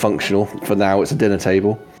multifunctional. For now, it's a dinner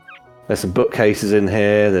table. There's some bookcases in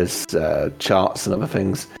here. There's charts and other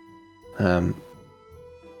things. And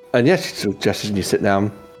yeah, she sort of gestures and you sit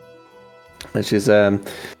down. And she'll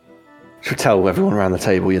tell everyone around the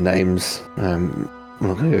table your names. We're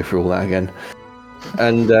not going to go through all that again.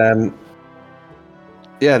 And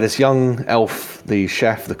yeah, this young elf, the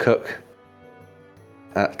chef, the cook,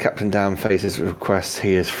 at Captain Dan Face's request,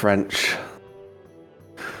 he is French.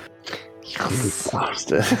 Yes. You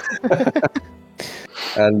bastard.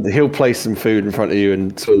 And he'll place some food in front of you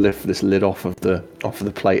and sort of lift this lid off of the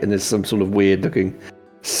plate, and there's some sort of weird looking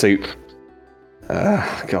soup.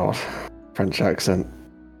 God, French accent.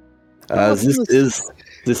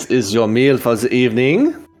 This is your meal for the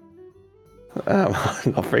evening. I'm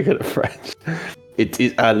not very good at French. It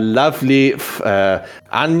is a lovely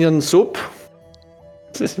onion soup.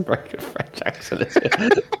 This is a very good French accent.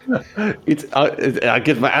 I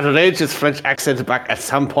get my outrageous French accent back at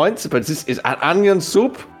some point, but this is an onion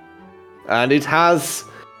soup, and it has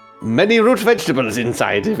many root vegetables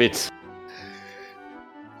inside of it.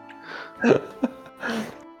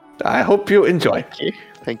 I hope you enjoy.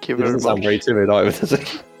 Thank you very much. Sound very timid either, does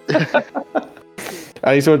it?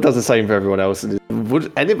 And he sort of does the same for everyone else.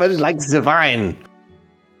 Would anybody like the wine?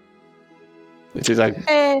 Which is like...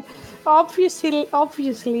 Obviously,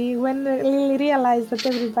 when Lily realized that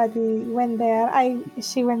everybody went there,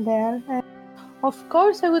 she went there. Of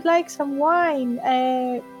course, I would like some wine.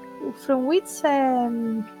 From which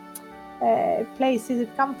place does it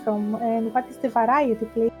come from, and what is the variety,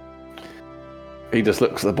 please? He just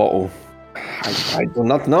looks at the bottle. I do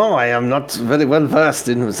not know. I am not very well versed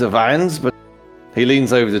in the wines, but he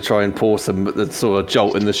leans over to try and pour some, but the sort of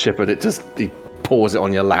jolt in the ship, and he pours it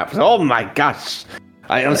on your lap. Oh my gosh!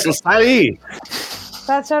 I am so sorry.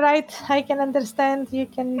 That's all right. I can understand. You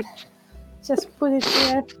can just put it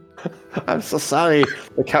here. I'm so sorry.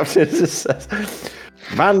 The captain just says,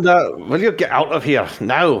 Vanda, will you get out of here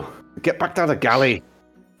now? Get back down the galley.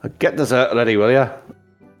 Get dessert ready, will you?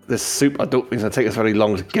 This soup, I don't think it's going to take us very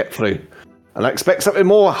long to get through. And I expect something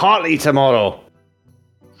more hearty tomorrow.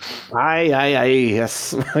 Aye,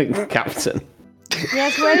 yes, Captain.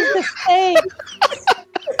 Yes, where's the steak?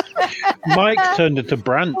 Mike turned into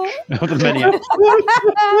Branch of the many.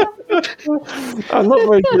 I'm not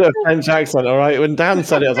very good at French accent, all right? When Dan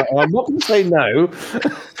said it, I was like, oh, I'm not going to say no.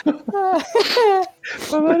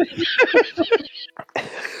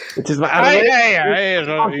 It is my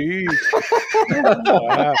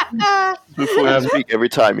Before you speak, every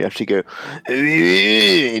time you have to go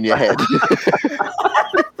in your head.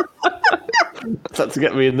 That's to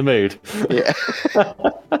get me in the mood. Yeah.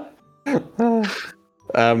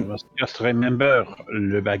 Must just remember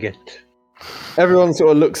le baguette. Everyone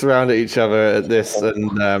sort of looks around at each other at this,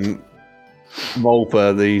 and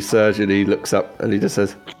Molper, the surgeon, he looks up and he just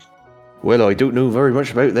says, well, I don't know very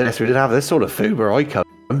much about this. We didn't have this sort of food where I come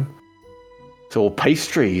from. It's all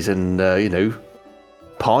pastries and,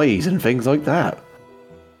 pies and things like that.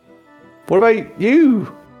 What about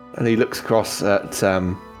you? And he looks across at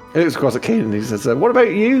Keen and he says, what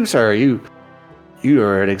about you, sir?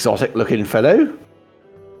 You're an exotic-looking fellow.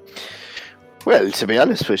 Well, to be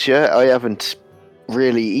honest with you, I haven't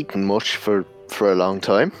really eaten much for a long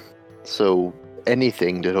time. So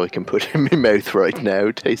anything that I can put in my mouth right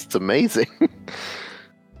now tastes amazing.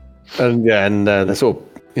 And they're sort of,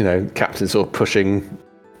 Captain sort of pushing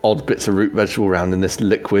odd bits of root vegetable around in this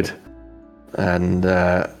liquid. And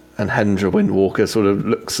Hendra Windwalker sort of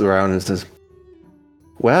looks around and says,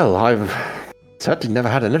 well, I've certainly never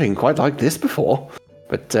had anything quite like this before.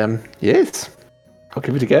 But, yes, I'll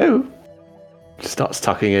give it a go. She starts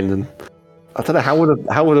tucking in, and I don't know,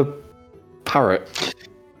 how would a parrot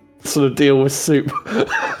sort of deal with soup?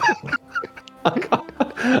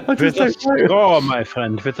 I just With a don't know. straw, my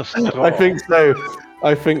friend, with a straw. I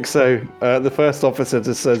think so. The first officer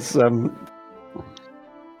just says, One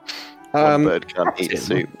bird can't eat Captain.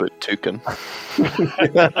 soup, but two can.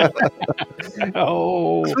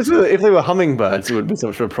 Oh, if they were hummingbirds, it wouldn't be so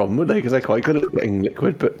much of a problem, would they? Because they're quite good at getting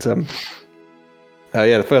liquid. But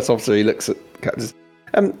the first officer, he looks at Captain.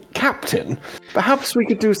 Captain, perhaps we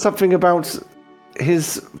could do something about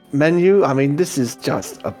his menu. I mean, this is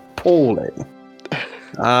just appalling.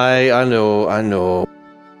 I know.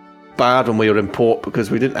 Bad when we were in port because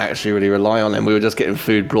we didn't actually really rely on them. We were just getting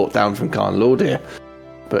food brought down from Carnlodia.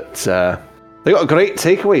 But they got a great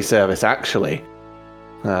takeaway service, actually.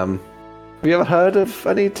 Have you ever heard of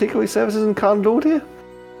any takeaway services in Carnlodia?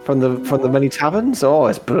 From the many taverns? Oh,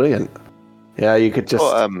 it's brilliant. Yeah, you could just...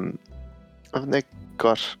 haven't they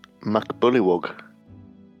got McBullywug?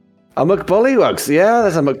 A McBullywugs, yeah,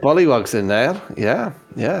 there's a McBullywugs in there. Yeah.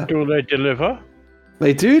 do they deliver?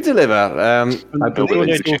 They do deliver. I Do believe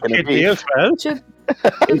they it's do chicken and kitty beef. as well? Should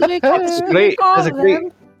it's great. we call There's a great.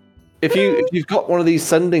 them? If you've got one of these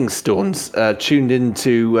sending stones tuned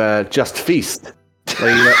into Just Feast,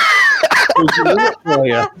 they deliver it for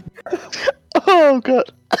you. Oh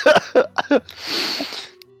god!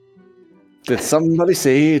 Did somebody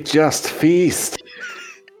say Just Feast?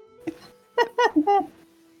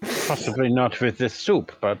 Possibly not with this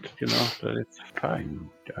soup, but it's fine.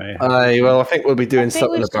 I think we'll be doing I think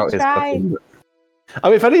something we should about his try. cooking. I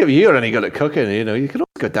mean, if any of you are any good at cooking, you can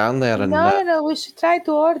always go down there and. No, we should try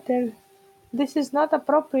to order. This is not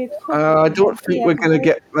appropriate food. I don't think we're going to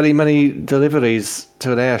get very many deliveries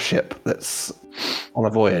to an airship that's on a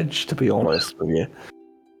voyage, to be honest with you.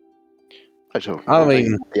 I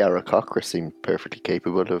mean- the Aarakocra seem perfectly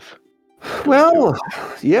capable of. Well,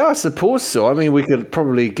 yeah, I suppose so. I mean, we could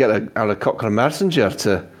probably get out a Cochrane messenger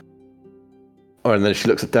to... and then she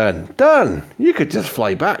looks at Dan. Dan, you could just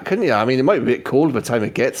fly back, couldn't you? I mean, it might be a bit cold by the time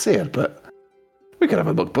it gets here, but we could have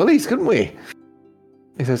a McBullies, couldn't we?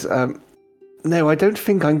 He says, no, I don't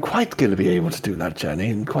think I'm quite going to be able to do that journey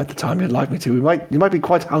in quite the time you'd like me to. You might be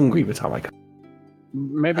quite hungry by the time I come.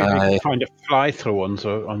 Maybe we can find a fly-through on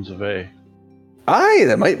the way. Aye,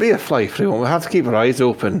 there might be a fly-through one. We'll have to keep our eyes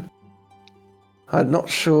open. I'm not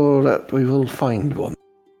sure that we will find one.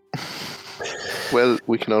 Well,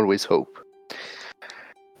 we can always hope.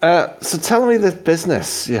 So tell me the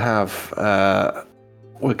business you have.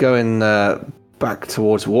 We're going back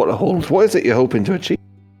towards Waterhold. What is it you're hoping to achieve?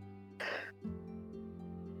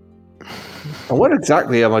 And where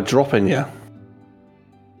exactly am I dropping you?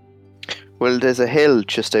 Well, there's a hill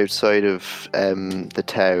just outside of the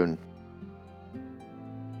town,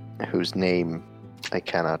 whose name I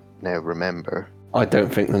cannot now remember. I don't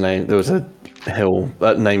think there was a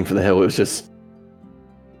name for the hill. It was just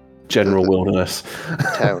general wilderness.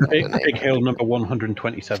 Town. Big hill number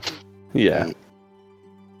 127. Yeah.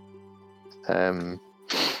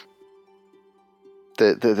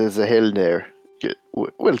 There's a hill there.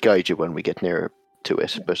 We'll guide you when we get nearer to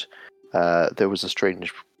it, but there was a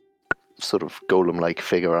strange sort of golem-like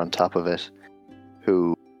figure on top of it,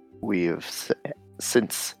 who we have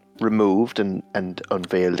since removed and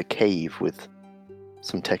unveiled a cave with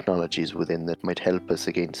some technologies within that might help us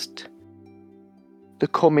against the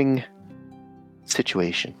coming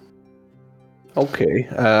situation. Okay.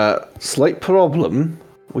 Slight problem.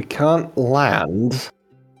 We can't land.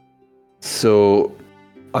 So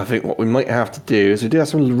I think what we might have to do is we do have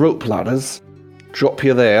some rope ladders. Drop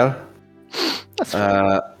you there. That's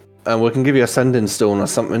fine. And we can give you a sending stone or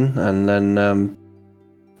something, and then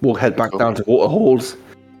we'll head back down to Waterhold.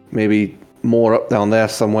 Maybe more up down there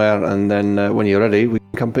somewhere, and then when you're ready, we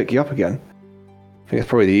can come pick you up again. I think it's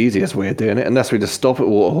probably the easiest way of doing it, unless we just stop at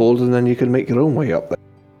Waterhold and then you can make your own way up there.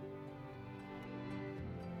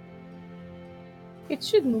 It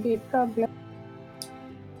shouldn't be a problem.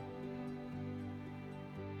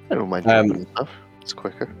 I don't mind doing stuff. It's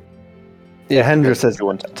quicker. Yeah, Hendra says. I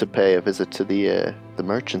wanted to pay a visit to the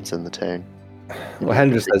merchants in the town. Well,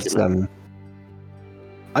 Hendra says.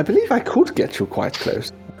 I believe I could get you quite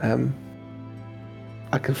close.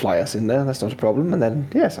 I can fly us in there. That's not a problem. And then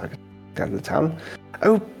yes, I can go to the town.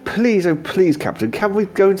 Oh please, Captain, can we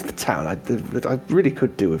go into the town? I really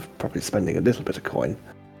could do with probably spending a little bit of coin.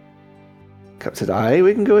 Captain said, aye,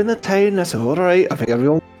 we can go in the town. That's all right. I think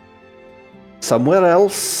everyone somewhere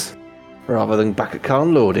else rather than back at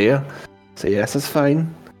Carnlodia. So yes, that's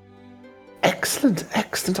fine. Excellent.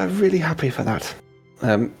 I'm really happy for that.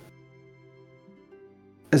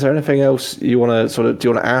 Is there anything else you want to do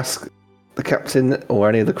you want to ask the captain or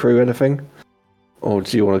any of the crew anything? Or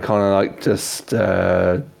do you want to kind of like just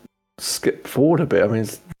skip forward a bit? I mean,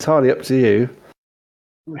 it's entirely up to you.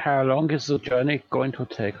 How long is the journey going to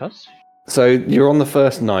take us? So you're on the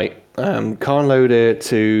first night. Carnloader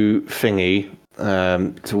to Thingy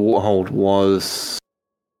to Waterhold was,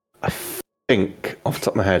 I think, off the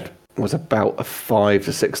top of my head, was about a 5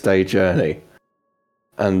 to 6 day journey,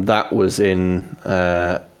 and that was in.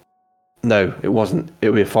 No, it wasn't.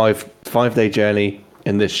 It would be a 5 day journey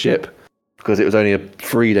in this ship because it was only a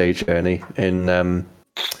 3 day journey in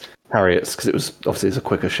Harriet's because it was obviously it's a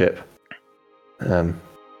quicker ship.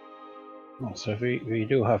 So we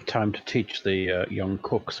do have time to teach the young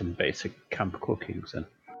cook some basic camp cookings then.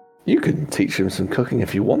 You can teach him some cooking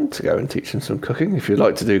if you want to go and teach him some cooking. If you'd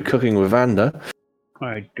like to do cooking with Vanda.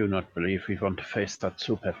 I do not believe we want to face that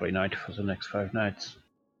soup every night for the next 5 nights.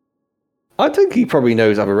 I think he probably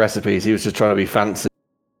knows other recipes. He was just trying to be fancy.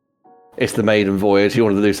 It's the maiden voyage. He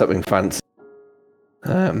wanted to do something fancy.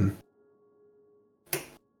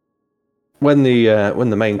 When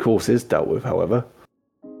the main course is dealt with, however,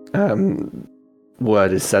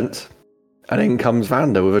 word is sent, and in comes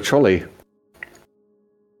Vanda with a trolley.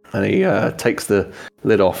 And he takes the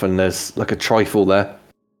lid off, and there's like a trifle there.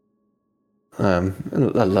 A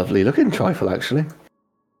lovely looking trifle, actually.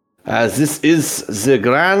 As this is the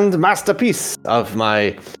grand masterpiece of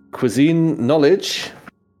my cuisine knowledge.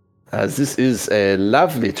 As this is a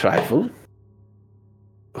lovely trifle.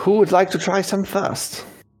 Who would like to try some first?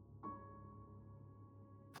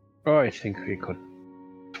 Oh, I think we could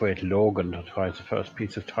persuade Logan to try the first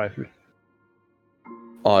piece of trifle.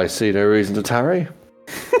 I see no reason to tarry.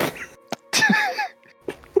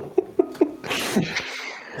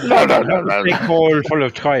 No. Big bowl full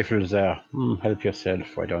of trifles there. Help yourself,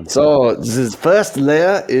 why don't you? So, the first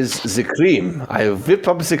layer is the cream. I whip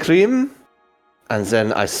up the cream, and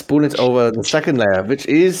then I spoon it over the second layer, which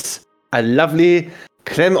is a lovely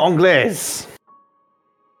creme anglaise.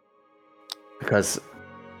 Because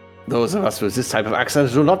those of us with this type of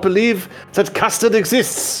accent do not believe that custard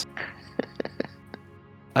exists.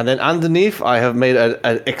 And then underneath, I have made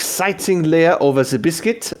an exciting layer over the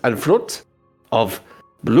biscuit and fruit of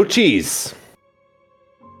blue cheese.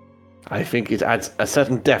 I think it adds a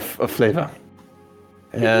certain depth of flavor.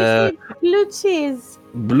 Blue cheese.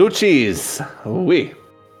 Blue cheese. Oui.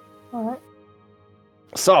 All right.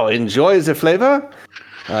 So, enjoy the flavor.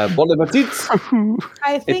 Bon appetit.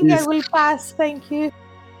 I think I will pass, thank you.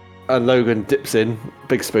 And Logan dips in,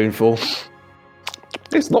 big spoonful.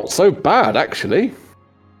 It's not so bad, actually.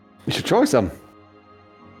 You should try some.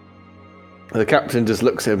 The captain just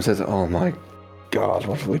looks at him and says, "Oh my God,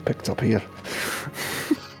 what have we picked up here?"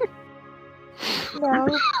 No.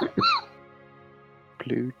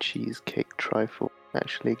 Blue cheesecake trifle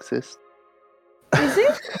actually exists. Is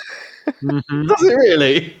it? Mm-hmm. Does it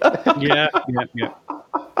really? Yeah.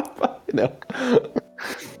 You know.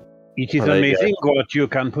 It is amazing what you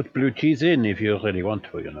can put blue cheese in if you really want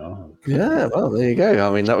to, you know. Yeah, well, there you go.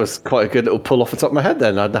 I mean, that was quite a good little pull off the top of my head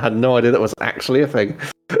then. I had no idea that was actually a thing.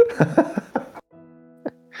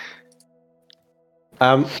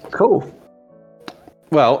 Cool.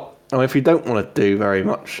 Well, I mean, if you don't want to do very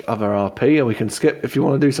much other RP, we can skip if you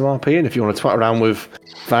want to do some RP, and if you want to twat around with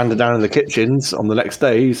Vanda down in the kitchens on the next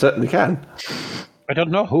day, you certainly can. I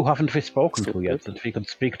don't know, who haven't we spoken to yet that we can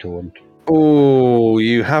speak to? And Oh,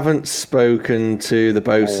 you haven't spoken to the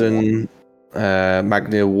bosun,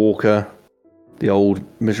 Magnia Walker, the old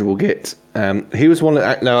miserable git. He was one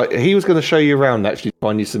that, no, he was going to show you around, actually,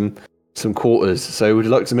 find you some quarters. So would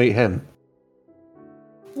you like to meet him?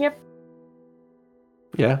 Yep.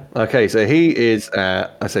 Yeah. Okay. So he is.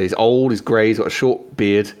 I say he's old. He's grey. He's got a short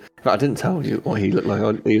beard. In fact, I didn't tell you what he looked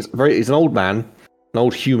like. He's an old man, an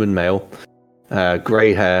old human male,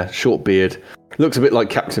 grey hair, short beard. Looks a bit like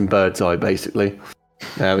Captain Birdseye, basically.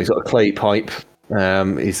 He's got a clay pipe.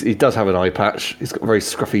 He does have an eye patch. He's got very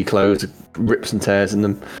scruffy clothes, rips and tears in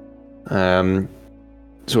them.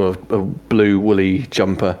 Sort of a blue woolly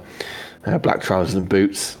jumper, black trousers and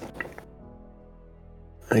boots.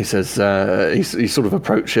 And he says, you sort of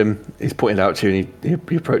approach him. He's pointing out to you, and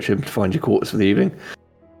you approach him to find your quarters for the evening.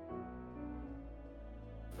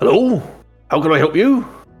 Hello? How can I help you?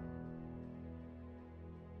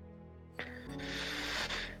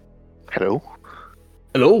 Hello.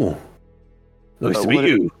 Hello. Nice to meet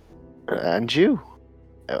you. And you.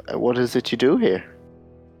 What is it you do here?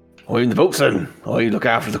 I'm the boatswain. I look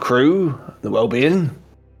after the crew, the well-being.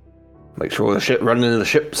 Make sure the ship running the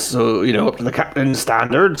ships, so up to the captain's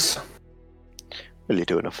standards. Well, you're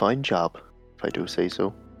doing a fine job, if I do say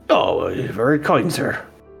so. Oh, you're very kind, sir.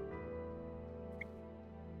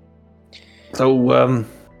 So,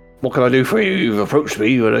 what can I do for you? You've approached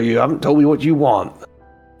me, but you haven't told me what you want.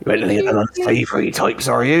 You ain't any of the unsavory types,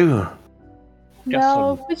 are you?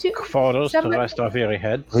 No, some but you, quarters to some, rest our weary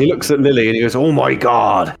heads. He looks at Lily and he goes, "Oh my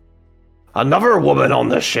god, another woman on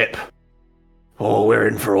the ship. Oh, we're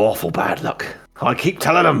in for awful bad luck. I keep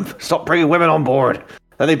telling them, stop bringing women on board.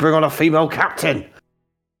 Then they bring on a female captain.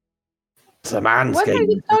 It's a man's what are game.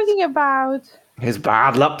 you talking about? It's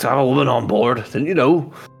bad luck to have a woman on board, didn't you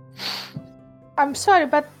know?" I'm sorry,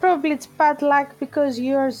 but probably it's bad luck because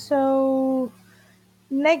you're so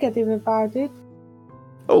negative about it.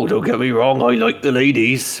 Oh, don't get me wrong, I like the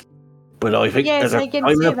ladies. But I think Yes, there's a I can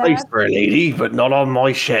time and see a place that. for a lady, but not on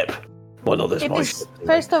my ship. Well, not this It my is, ship.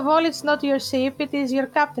 first of all, it's not your ship, it is your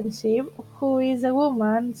captain's ship, who is a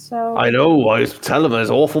woman, so... I know, I was telling them it's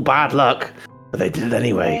awful bad luck. But they did it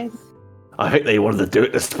anyway. Yes. I think they wanted to do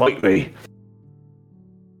it to spite me.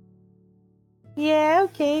 Yeah,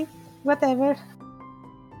 okay, whatever.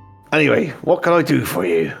 Anyway, what can I do for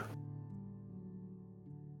you?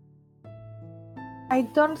 I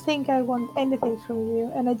don't think I want anything from you,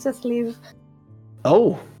 and I just leave.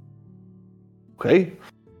 Oh. Okay.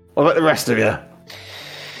 What about the rest of you?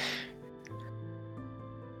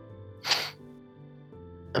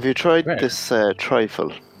 Have you tried Right. this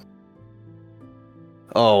trifle?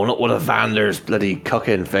 Oh, not one of Vander's bloody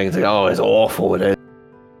cooking things. Like, oh, it's awful, it is.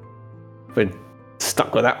 Been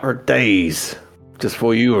stuck with that for days. Just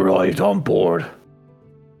before you arrived on board.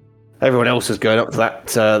 Everyone else was going up to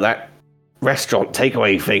that restaurant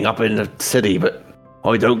takeaway thing up in the city, but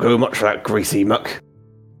I don't go much for that greasy muck.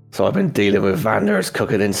 So I've been dealing with Vander's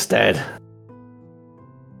cooking instead.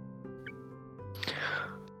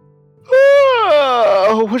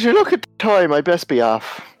 Oh, would you look at the time? I best be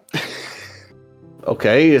off.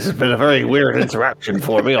 Okay, this has been a very weird interaction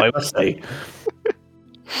for me, I must say.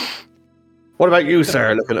 What about you,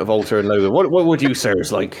 sir? Looking at Volta and Logan. What would you,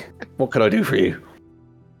 sirs, like? What can I do for you?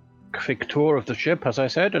 Quick tour of the ship, as I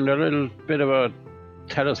said, and a little bit of a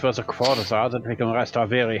tell us where the quarters are that we can rest our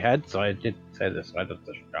weary heads. I did say this right at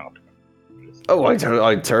the start. Oh,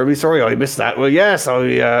 I'm terribly sorry I missed that. Well, yes, tell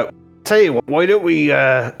you what, why don't we,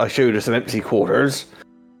 I showed you some empty quarters,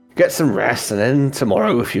 get some rest, and then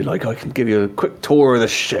tomorrow, if you like, I can give you a quick tour of the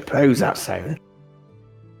ship. How's that sound?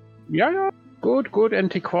 Yeah, good.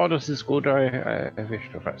 Empty quarters is good. I wish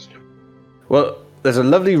to rest. Well, there's a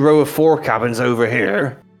lovely row of 4 cabins over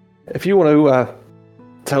here. If you want to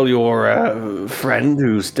tell your friend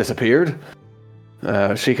who's disappeared,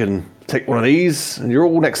 she can take one of these, and you're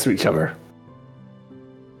all next to each other.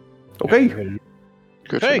 Okay.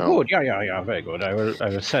 Good Very to know. good. Yeah. Very good. I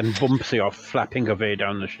will send Bumpsy off flapping away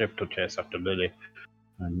down the ship to chase after Lily,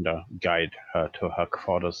 and guide her to her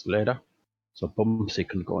quarters later. So Bumpsy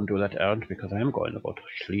can go and do that errand because I am going to go to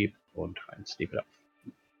sleep and try and sleep it up.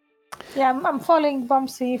 Yeah, I'm following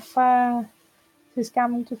Bumpsy if he's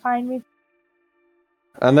coming to find me.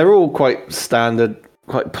 And they're all quite standard,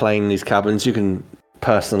 quite plain, these cabins. You can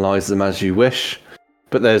personalise them as you wish.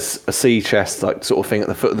 But there's a sea chest, like sort of thing at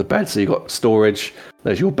the foot of the bed, so you've got storage.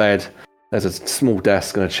 There's your bed. There's a small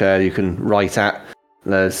desk and a chair you can write at.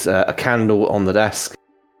 There's a candle on the desk.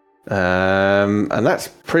 And that's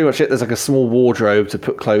pretty much it. There's like a small wardrobe to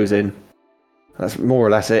put clothes in. That's more or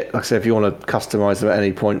less it. Like I said, if you want to customise them at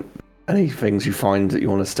any point, any things you find that you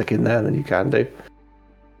want to stick in there, then you can do.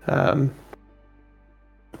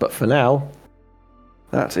 But for now,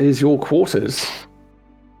 that is your quarters.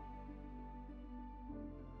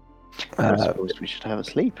 I suppose we should have a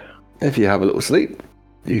sleep. If you have a little sleep,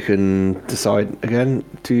 you can decide again,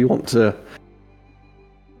 do you want to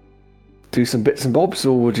do some bits and bobs,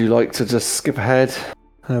 or would you like to just skip ahead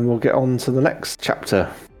and we'll get on to the next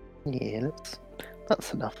chapter? Yeah,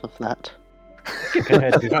 that's enough of that. Skip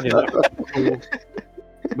ahead. We've had enough.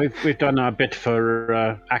 We've done our bit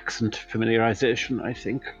for accent familiarization, I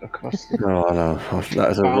think, across the No,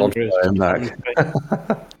 that is a rod flying back.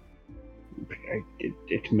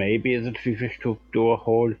 It may be that we wish to do a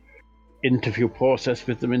whole interview process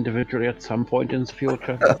with them individually at some point in the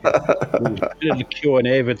future. A little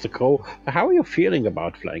Q&A with the crew. How are you feeling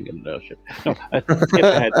about flying in their ship? No, skip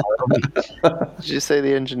ahead. Did you say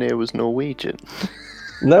the engineer was Norwegian?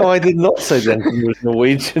 No, I did not say that he was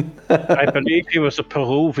Norwegian. I believe he was a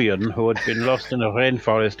Peruvian who had been lost in a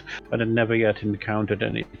rainforest and had never yet encountered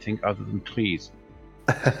anything other than trees.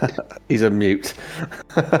 He's a mute.